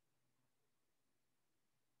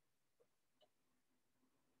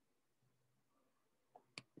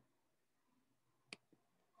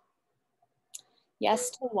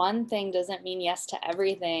 Yes to one thing doesn't mean yes to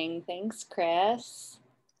everything. Thanks, Chris.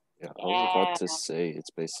 Yeah, I was about to say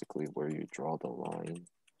it's basically where you draw the line.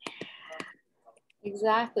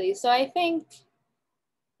 Exactly. So I think,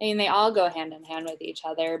 I mean, they all go hand in hand with each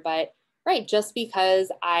other, but right, just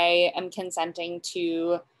because I am consenting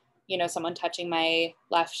to, you know, someone touching my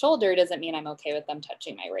left shoulder doesn't mean I'm okay with them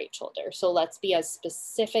touching my right shoulder. So let's be as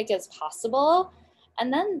specific as possible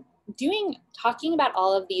And then talking about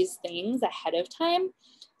all of these things ahead of time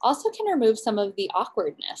also can remove some of the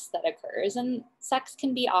awkwardness that occurs. And sex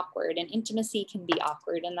can be awkward and intimacy can be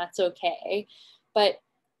awkward, and that's okay. But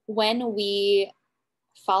when we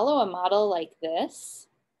follow a model like this,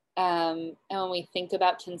 and when we think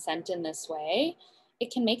about consent in this way,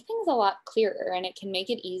 it can make things a lot clearer, and it can make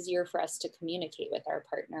it easier for us to communicate with our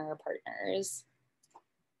partner or partners.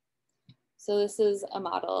 So this is a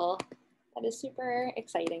model that is super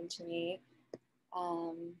exciting to me.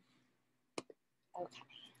 Okay,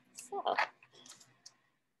 so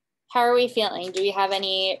how are we feeling? Do we have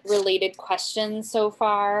any related questions so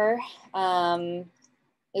far? Are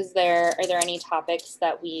there any topics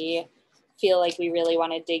that we feel like we really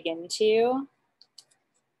want to dig into?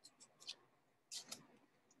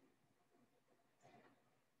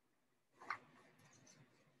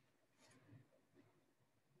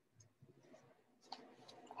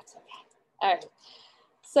 That's okay. All right.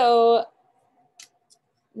 So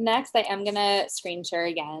next, I am going to screen share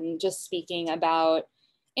again, just speaking about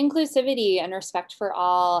inclusivity and respect for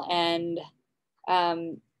all, and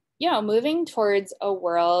moving towards a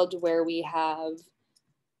world where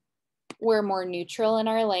we're more neutral in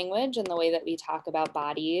our language and the way that we talk about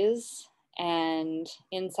bodies. And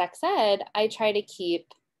in sex ed, I try to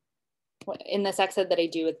keep, in the sex ed that I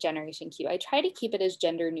do with Generation Q, I try to keep it as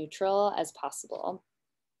gender neutral as possible.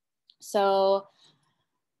 So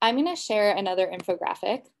I'm going to share another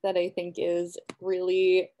infographic that I think is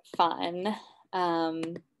really fun.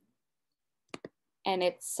 And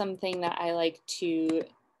it's something that I like to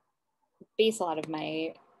base a lot of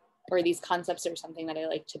these concepts are something that I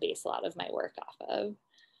like to base a lot of my work off of.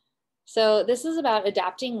 So this is about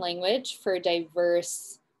adapting language for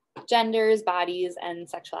diverse genders, bodies, and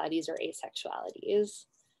sexualities or asexualities.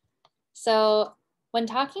 So when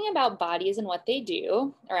talking about bodies and what they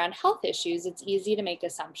do around health issues, it's easy to make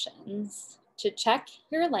assumptions. To check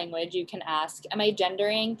your language, you can ask, am I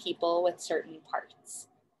gendering people with certain parts?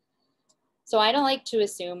 So I don't like to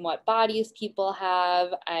assume what bodies people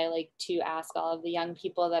have. I like to ask all of the young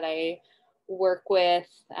people that I work with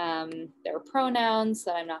their pronouns,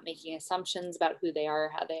 so I'm not making assumptions about who they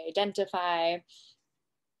are, how they identify.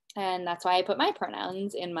 And that's why I put my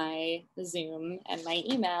pronouns in my Zoom and my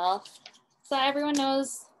email, so everyone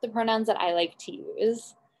knows the pronouns that I like to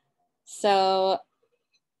use. So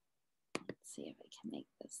let's see if I can make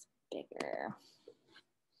this bigger.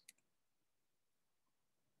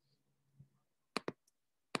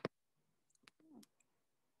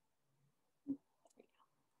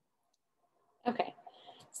 Okay,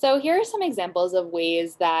 so here are some examples of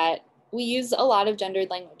ways that we use a lot of gendered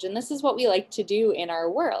language, and this is what we like to do in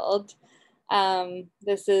our world.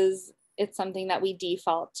 It's something that we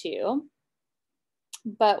default to.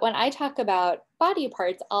 But when I talk about body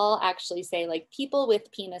parts, I'll actually say like people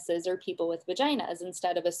with penises or people with vaginas,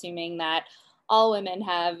 instead of assuming that all women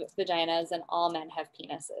have vaginas and all men have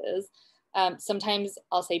penises. Sometimes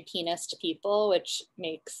I'll say penis to people, which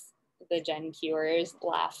makes the Gen Qers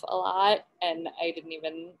laugh a lot. And I didn't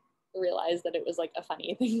even realize that it was like a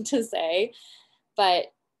funny thing to say.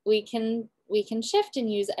 But we can shift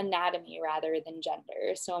and use anatomy rather than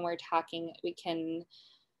gender. So when we're talking, we can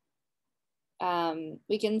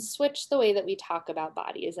switch the way that we talk about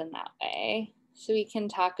bodies in that way. So we can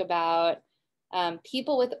talk about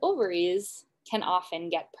people with ovaries can often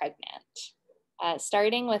get pregnant.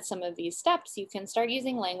 Starting with some of these steps, you can start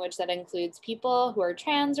using language that includes people who are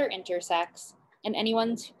trans or intersex, and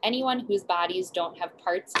anyone whose bodies don't have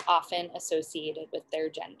parts often associated with their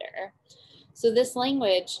gender. So this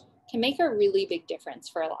language can make a really big difference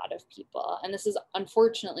for a lot of people. And this is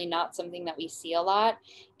unfortunately not something that we see a lot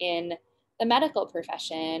in the medical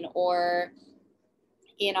profession or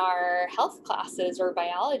in our health classes or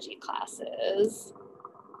biology classes.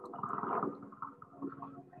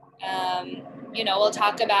 We'll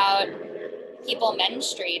talk about people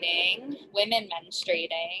menstruating, women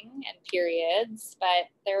menstruating and periods, but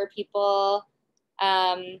there are people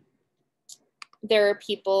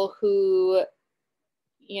who,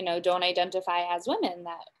 don't identify as women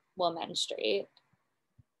that will menstruate.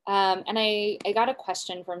 And I got a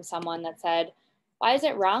question from someone that said, why is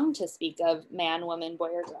it wrong to speak of man, woman, boy,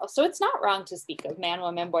 or girl? So it's not wrong to speak of man,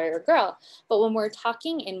 woman, boy, or girl. But when we're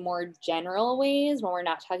talking in more general ways, when we're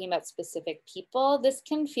not talking about specific people, this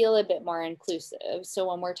can feel a bit more inclusive. So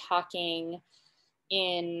when we're talking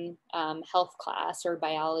in health class or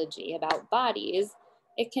biology about bodies,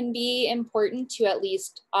 it can be important to at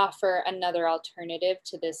least offer another alternative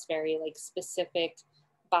to this very specific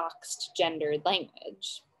boxed gendered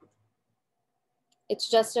language. It's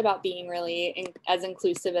just about being really as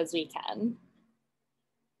inclusive as we can.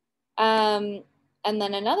 And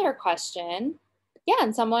then another question, yeah,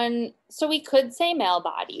 and someone, so we could say male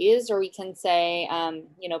bodies, or we can say,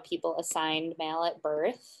 you know, people assigned male at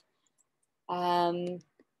birth.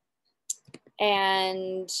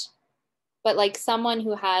 But like someone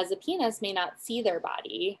who has a penis may not see their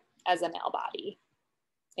body as a male body.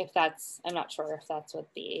 If that's, I'm not sure if that's what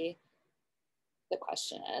the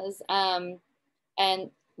question is. And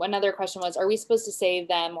another question was, are we supposed to say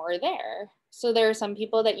them or their? So there are some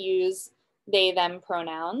people that use they, them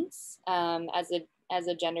pronouns as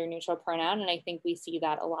a gender neutral pronoun. And I think we see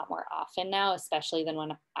that a lot more often now, especially than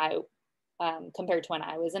when compared to when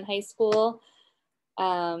I was in high school.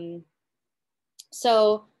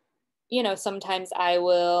 So, you know, sometimes I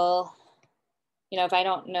will, you know, if I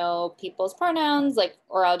don't know people's pronouns, like,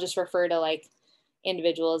 or I'll just refer to like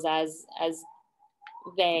individuals as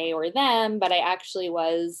they or them, but I actually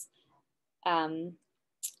was,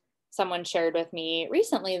 someone shared with me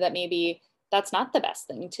recently that maybe that's not the best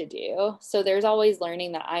thing to do. So there's always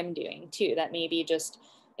learning that I'm doing too, that maybe just,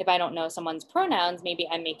 if I don't know someone's pronouns, maybe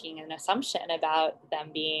I'm making an assumption about them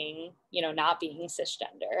being, you know, not being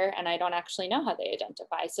cisgender, and I don't actually know how they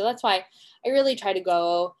identify. So that's why I really try to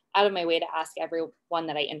go out of my way to ask everyone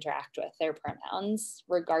that I interact with their pronouns,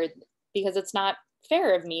 because it's not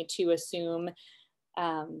fair of me to assume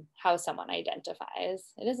how someone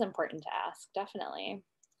identifies. It is important to ask, definitely.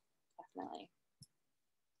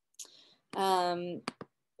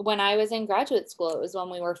 When I was in graduate school, it was when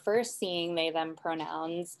we were first seeing they, them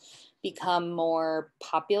pronouns become more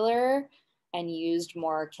popular and used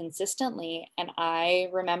more consistently. And I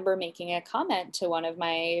remember making a comment to one of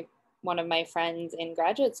my friends in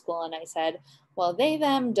graduate school, and I said, well, they,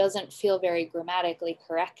 them doesn't feel very grammatically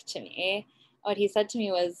correct to me. What he said to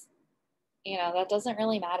me was, you know, that doesn't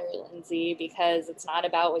really matter, Lindsay, because it's not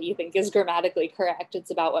about what you think is grammatically correct. It's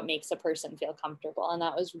about what makes a person feel comfortable. And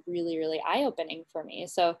that was really, really eye-opening for me.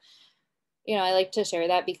 So, you know, I like to share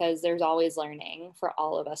that because there's always learning for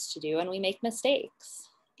all of us to do, and we make mistakes.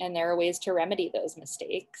 And there are ways to remedy those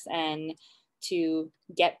mistakes and to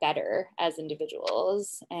get better as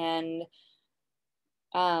individuals. And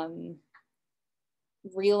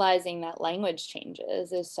realizing that language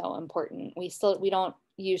changes is so important. We don't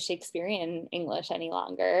use Shakespearean English any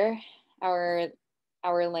longer. Our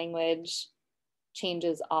language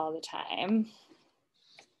changes all the time.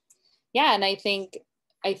 Yeah, and I think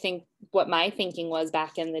what my thinking was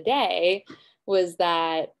back in the day was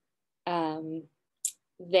that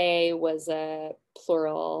they was a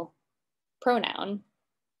plural pronoun,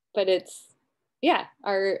 but it's, yeah,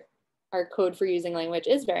 our code for using language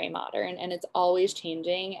is very modern, and it's always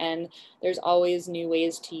changing, and there's always new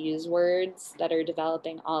ways to use words that are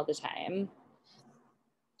developing all the time.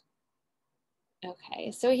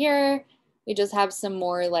 Okay, so here we just have some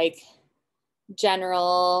more like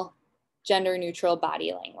general gender neutral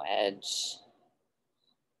body language.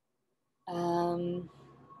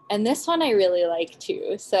 And this one I really like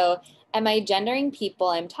too. So, am I gendering people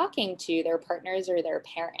I'm talking to, their partners or their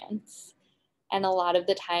parents? And a lot of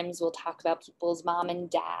the times we'll talk about people's mom and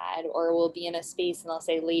dad, or we'll be in a space and they'll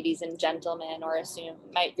say ladies and gentlemen, or assume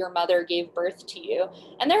your mother gave birth to you.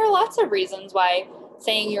 And there are lots of reasons why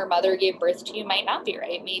saying your mother gave birth to you might not be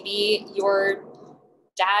right. Maybe your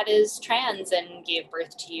dad is trans and gave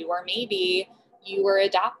birth to you, or maybe you were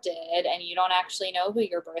adopted and you don't actually know who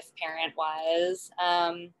your birth parent was.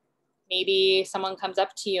 Maybe someone comes up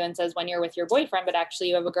to you and says when you're with your boyfriend, but actually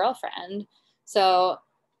you have a girlfriend. So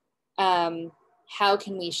how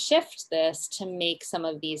can we shift this to make some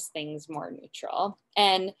of these things more neutral?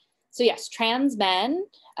 And so yes, trans men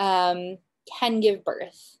can give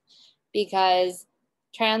birth, because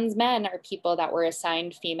trans men are people that were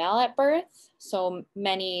assigned female at birth. So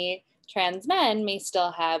many trans men may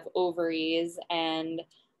still have ovaries and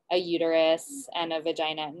a uterus and a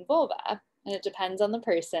vagina and vulva, and it depends on the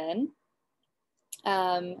person.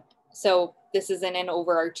 So this isn't an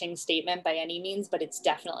overarching statement by any means, but it's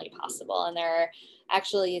definitely possible. And there are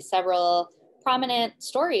actually several prominent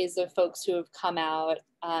stories of folks who have come out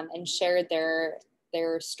and shared their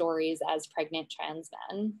stories as pregnant trans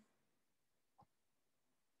men.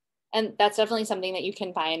 And that's definitely something that you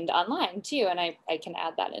can find online too. And I can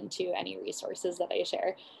add that into any resources that I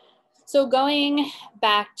share. So going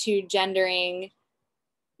back to gendering,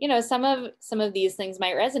 you know, some of these things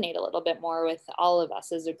might resonate a little bit more with all of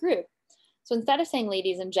us as a group. So instead of saying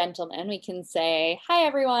ladies and gentlemen, we can say, hi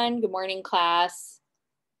everyone, good morning class.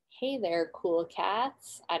 Hey there, cool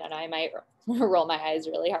cats. I don't know, I might roll my eyes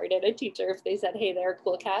really hard at a teacher if they said, hey there,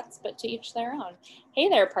 cool cats, but to each their own. Hey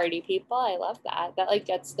there, party people, I love that. That like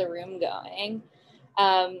gets the room going.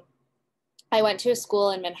 I went to a school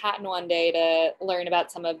in Manhattan one day to learn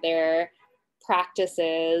about some of their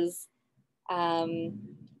practices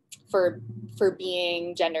for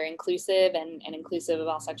being gender inclusive and inclusive of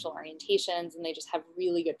all sexual orientations, and they just have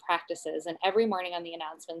really good practices. And every morning on the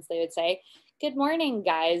announcements, they would say, "Good morning,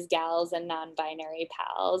 guys, gals, and non-binary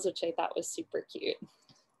pals," which I thought was super cute.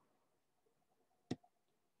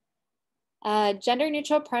 Gender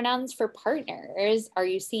neutral pronouns for partners. Are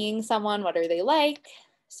you seeing someone? What are they like?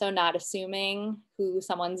 So not assuming who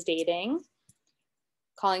someone's dating.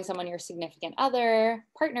 Calling someone your significant other.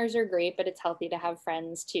 Partners are great, but it's healthy to have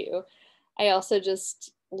friends too. I also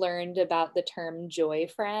just learned about the term joy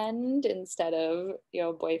friend instead of,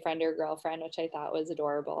 boyfriend or girlfriend, which I thought was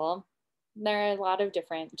adorable. There are a lot of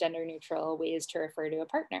different gender neutral ways to refer to a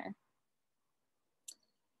partner.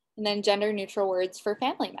 And then gender neutral words for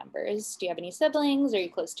family members. Do you have any siblings? Are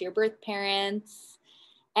you close to your birth parents?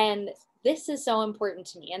 And this is so important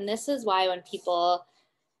to me. And this is why when people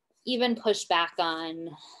even push back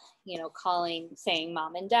on, saying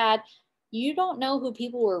mom and dad, you don't know who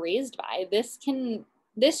people were raised by. This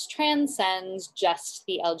transcends just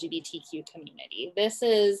the LGBTQ community. This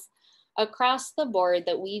is across the board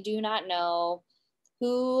that we do not know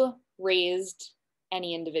who raised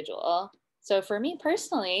any individual. So for me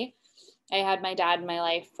personally, I had my dad in my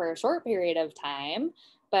life for a short period of time,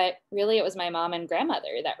 but really it was my mom and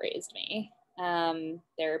grandmother that raised me.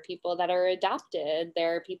 There are people that are adopted.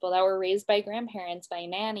 There are people that were raised by grandparents, by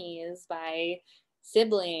nannies, by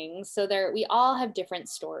siblings. So we all have different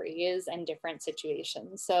stories and different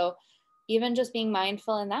situations. So even just being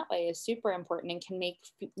mindful in that way is super important and can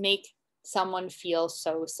make someone feel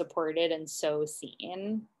so supported and so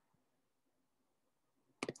seen.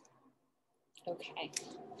 Okay,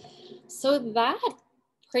 so that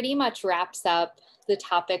pretty much wraps up the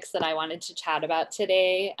topics that I wanted to chat about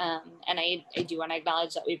today. And I do want to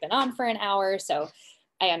acknowledge that we've been on for an hour, so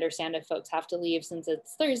I understand if folks have to leave since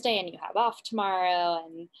it's Thursday and you have off tomorrow.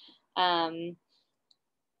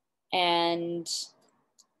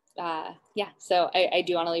 So I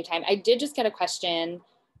do want to leave time. I did just get a question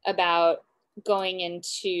about going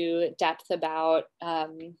into depth about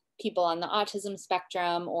people on the autism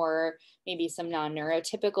spectrum or maybe some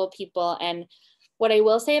non-neurotypical people. And what I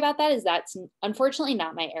will say about that is that's unfortunately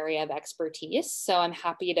not my area of expertise. So I'm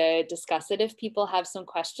happy to discuss it if people have some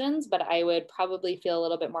questions, but I would probably feel a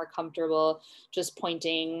little bit more comfortable just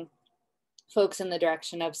pointing folks in the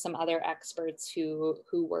direction of some other experts who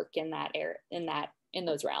work in that area, in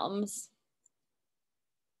those realms.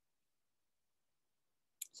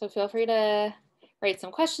 So feel free to write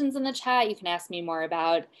some questions in the chat. You can ask me more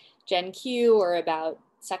about Gen Q or about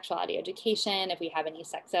sexuality education. If we have any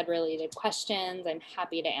sex ed related questions, I'm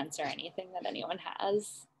happy to answer anything that anyone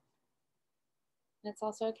has. And it's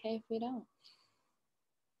also okay if we don't.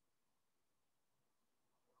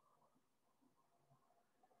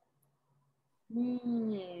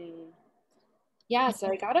 Yeah, so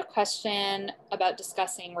I got a question about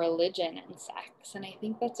discussing religion and sex. And I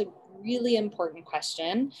think that's a really important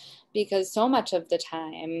question because so much of the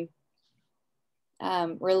time,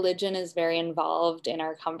 religion is very involved in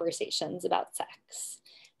our conversations about sex.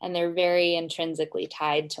 And they're very intrinsically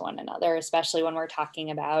tied to one another, especially when we're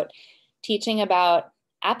talking about teaching about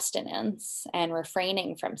abstinence and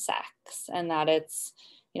refraining from sex, and that it's,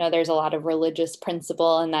 there's a lot of religious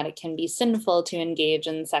principle and that it can be sinful to engage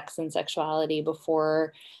in sex and sexuality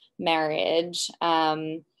before marriage.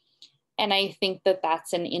 And I think that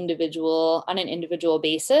that's on an individual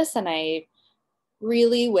basis. And I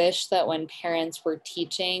really wish that when parents were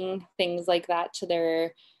teaching things like that to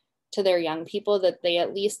their young people, that they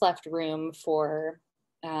at least left room for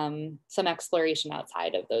some exploration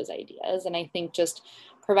outside of those ideas. And I think just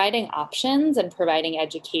providing options and providing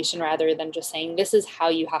education rather than just saying, this is how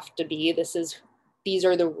you have to be, these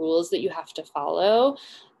are the rules that you have to follow.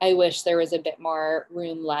 I wish there was a bit more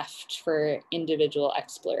room left for individual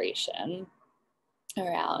exploration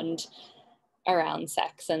around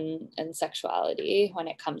sex and sexuality when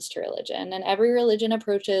it comes to religion. And every religion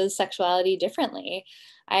approaches sexuality differently.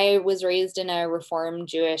 I was raised in a Reformed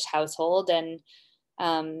Jewish household, and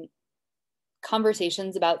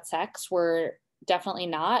conversations about sex were definitely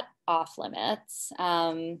not off limits.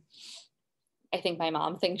 I think my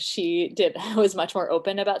mom thinks she was much more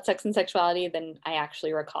open about sex and sexuality than I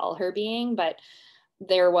actually recall her being, but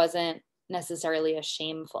there wasn't necessarily a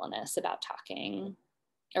shamefulness about talking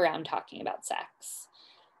about sex.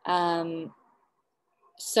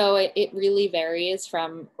 So it really varies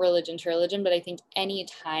from religion to religion, but I think any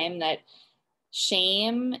time that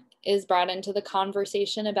shame is brought into the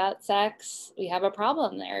conversation about sex, we have a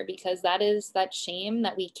problem there, because that is that shame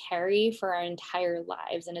that we carry for our entire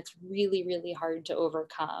lives. And it's really, really hard to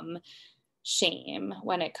overcome shame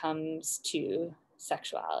when it comes to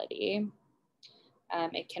sexuality.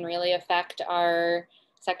 It can really affect our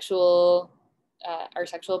sexual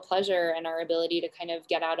pleasure and our ability to kind of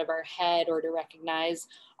get out of our head or to recognize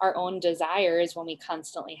our own desires when we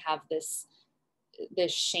constantly have this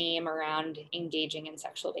shame around engaging in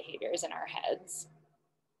sexual behaviors in our heads.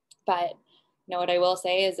 But what I will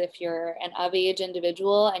say is, if you're an of-age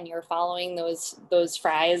individual and you're following those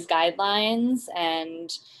Fry's guidelines, and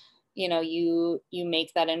you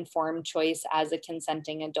make that informed choice as a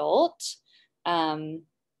consenting adult, for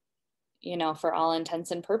all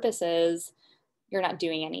intents and purposes, you're not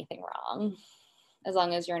doing anything wrong, as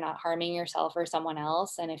long as you're not harming yourself or someone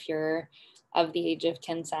else, and if you're of the age of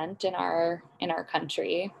consent in our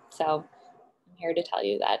country. So I'm here to tell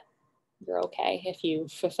you that you're okay if you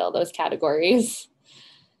fulfill those categories.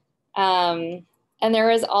 And there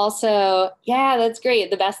was also, yeah, that's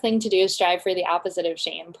great. The best thing to do is strive for the opposite of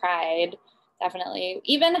shame, pride, definitely.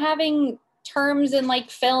 Even having terms in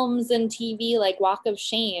like films and TV like walk of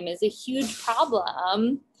shame is a huge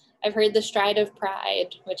problem. I've heard the stride of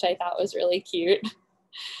pride, which I thought was really cute.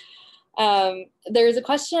 There's a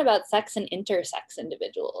question about sex and intersex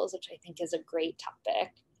individuals, which I think is a great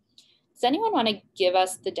topic. Does anyone want to give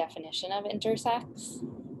us the definition of intersex?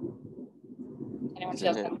 Anyone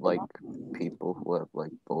feel Isn't it like people who have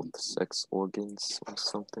like both sex organs or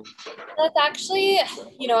something? That's actually, a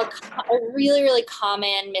really, really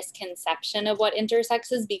common misconception of what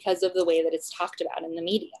intersex is because of the way that it's talked about in the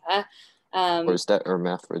media. Or is that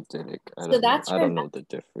hermaphroditic? I don't know the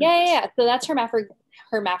difference. Yeah. So that's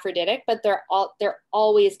hermaphroditic, but they're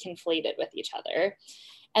always conflated with each other.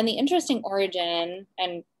 And the interesting origin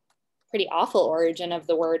and pretty awful origin of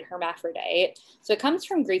the word hermaphrodite. So it comes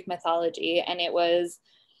from Greek mythology, and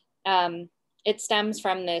it stems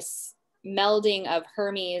from this melding of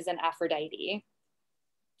Hermes and Aphrodite,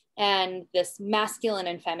 and this masculine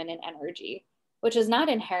and feminine energy, which is not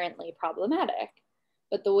inherently problematic.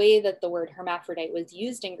 But the way that the word hermaphrodite was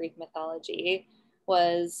used in Greek mythology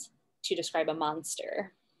was to describe a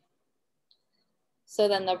monster. So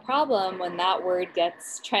then the problem when that word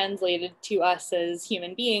gets translated to us as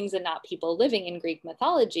human beings and not people living in Greek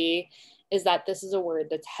mythology is that this is a word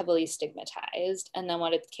that's heavily stigmatized. And then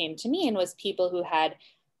what it came to mean was people who had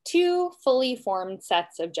two fully formed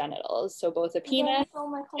sets of genitals. So both a penis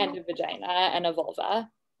and a vagina and a vulva.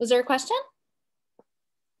 Was there a question?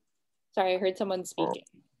 Sorry, I heard someone speaking.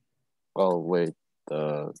 Oh wait,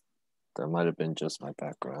 that might have been just my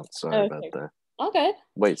background. Sorry about that. All good.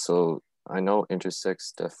 Wait, so I know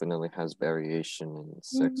intersex definitely has variation in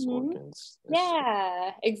sex organs.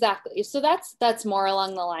 Yeah, exactly. So that's more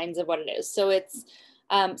along the lines of what it is. So it's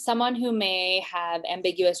someone who may have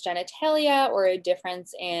ambiguous genitalia or a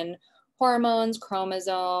difference in hormones,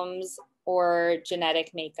 chromosomes, or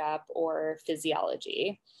genetic makeup or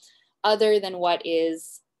physiology, other than what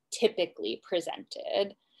is typically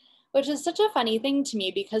presented, which is such a funny thing to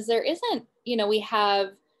me because there isn't, we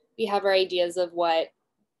have our ideas of what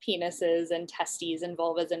penises and testes and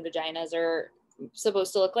vulvas and vaginas are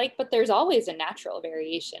supposed to look like, but there's always a natural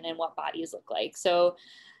variation in what bodies look like. So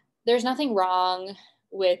there's nothing wrong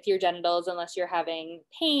with your genitals unless you're having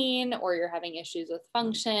pain or you're having issues with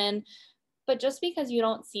function. But just because you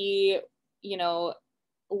don't see,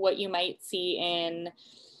 what you might see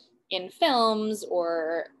in films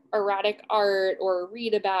or erotic art or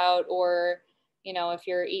read about, or, if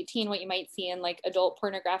you're 18, what you might see in like adult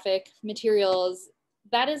pornographic materials,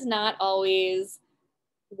 that is not always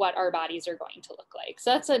what our bodies are going to look like.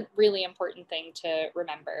 So that's a really important thing to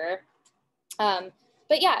remember.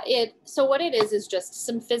 But yeah, so what it is just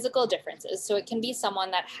some physical differences. So it can be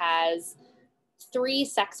someone that has 3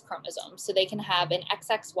 sex chromosomes. So they can have an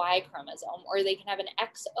XXY chromosome, or they can have an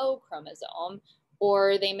XO chromosome,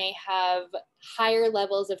 or they may have higher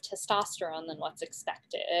levels of testosterone than what's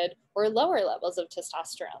expected, or lower levels of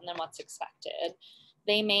testosterone than what's expected.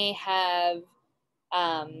 They may have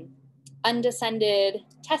undescended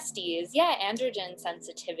testes, androgen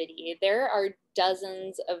sensitivity. There are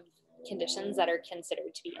dozens of conditions that are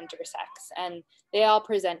considered to be intersex, and they all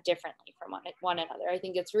present differently from one another. I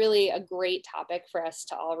think it's really a great topic for us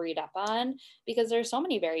to all read up on because there's so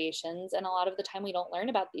many variations, and a lot of the time we don't learn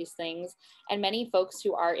about these things. And many folks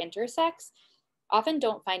who are intersex often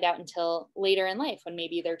don't find out until later in life, when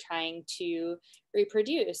maybe they're trying to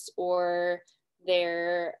reproduce, or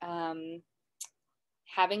they're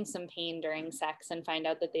having some pain during sex and find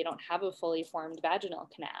out that they don't have a fully formed vaginal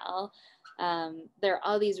canal. There are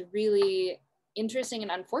all these really interesting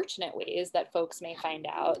and unfortunate ways that folks may find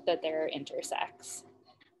out that they're intersex.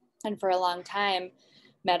 And for a long time,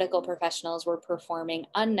 medical professionals were performing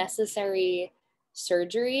unnecessary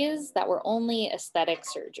surgeries that were only aesthetic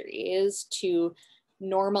surgeries to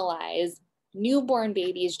normalize newborn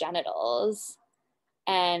babies' genitals.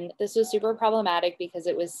 And this was super problematic because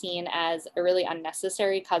it was seen as a really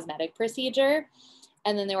unnecessary cosmetic procedure.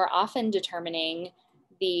 And then they were often determining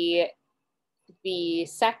the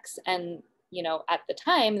sex and, you know, at the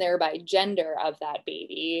time, thereby gender of that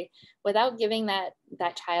baby without giving that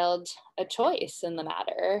child a choice in the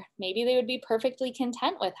matter. Maybe they would be perfectly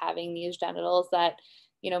content with having these genitals that,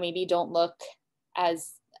 you know, maybe don't look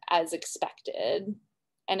as expected.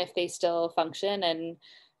 And if they still function and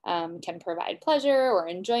can provide pleasure or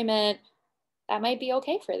enjoyment, that might be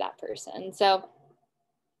okay for that person. So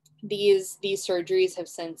these surgeries have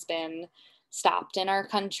since been stopped in our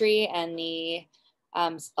country, and a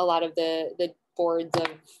lot of the boards of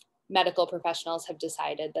medical professionals have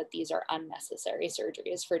decided that these are unnecessary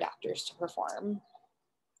surgeries for doctors to perform.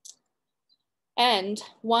 And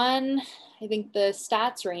I think the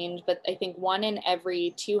stats range, but I think 1 in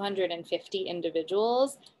every 250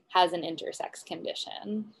 individuals has an intersex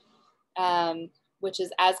condition, which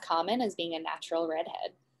is as common as being a natural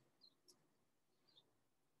redhead.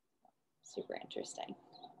 Super interesting.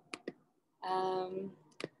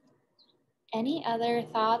 Any other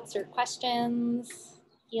thoughts or questions,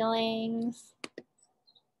 feelings?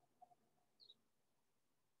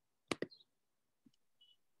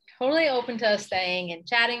 Totally open to us staying and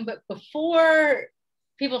chatting, but before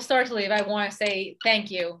people start to leave, I want to say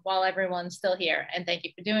thank you while everyone's still here. And thank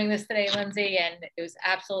you for doing this today, Lindsey. And it was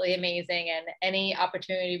absolutely amazing. And any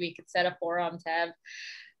opportunity we could set a forum to have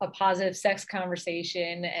a positive sex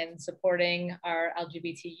conversation and supporting our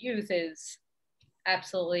LGBT youth is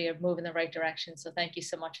absolutely a move in the right direction. So thank you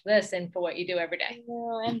so much for this and for what you do every day.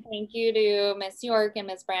 And thank you to Miss York and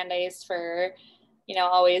Miss Brandeis for, you know,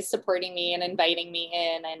 always supporting me and inviting me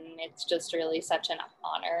in. And it's just really such an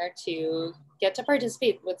honor to get to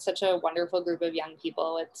participate with such a wonderful group of young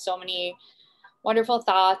people with so many wonderful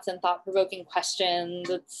thoughts and thought-provoking questions.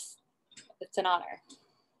 It's an honor.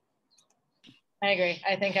 I agree.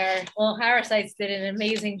 I think our little Harrisites did an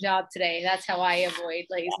amazing job today. That's how I avoid,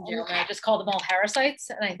 ladies and gentlemen. I just call them all Harrisites,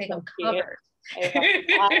 and I think I'm covered.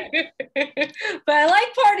 But I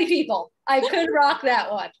like party people. I could rock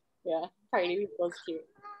that one. Yeah, party people is cute.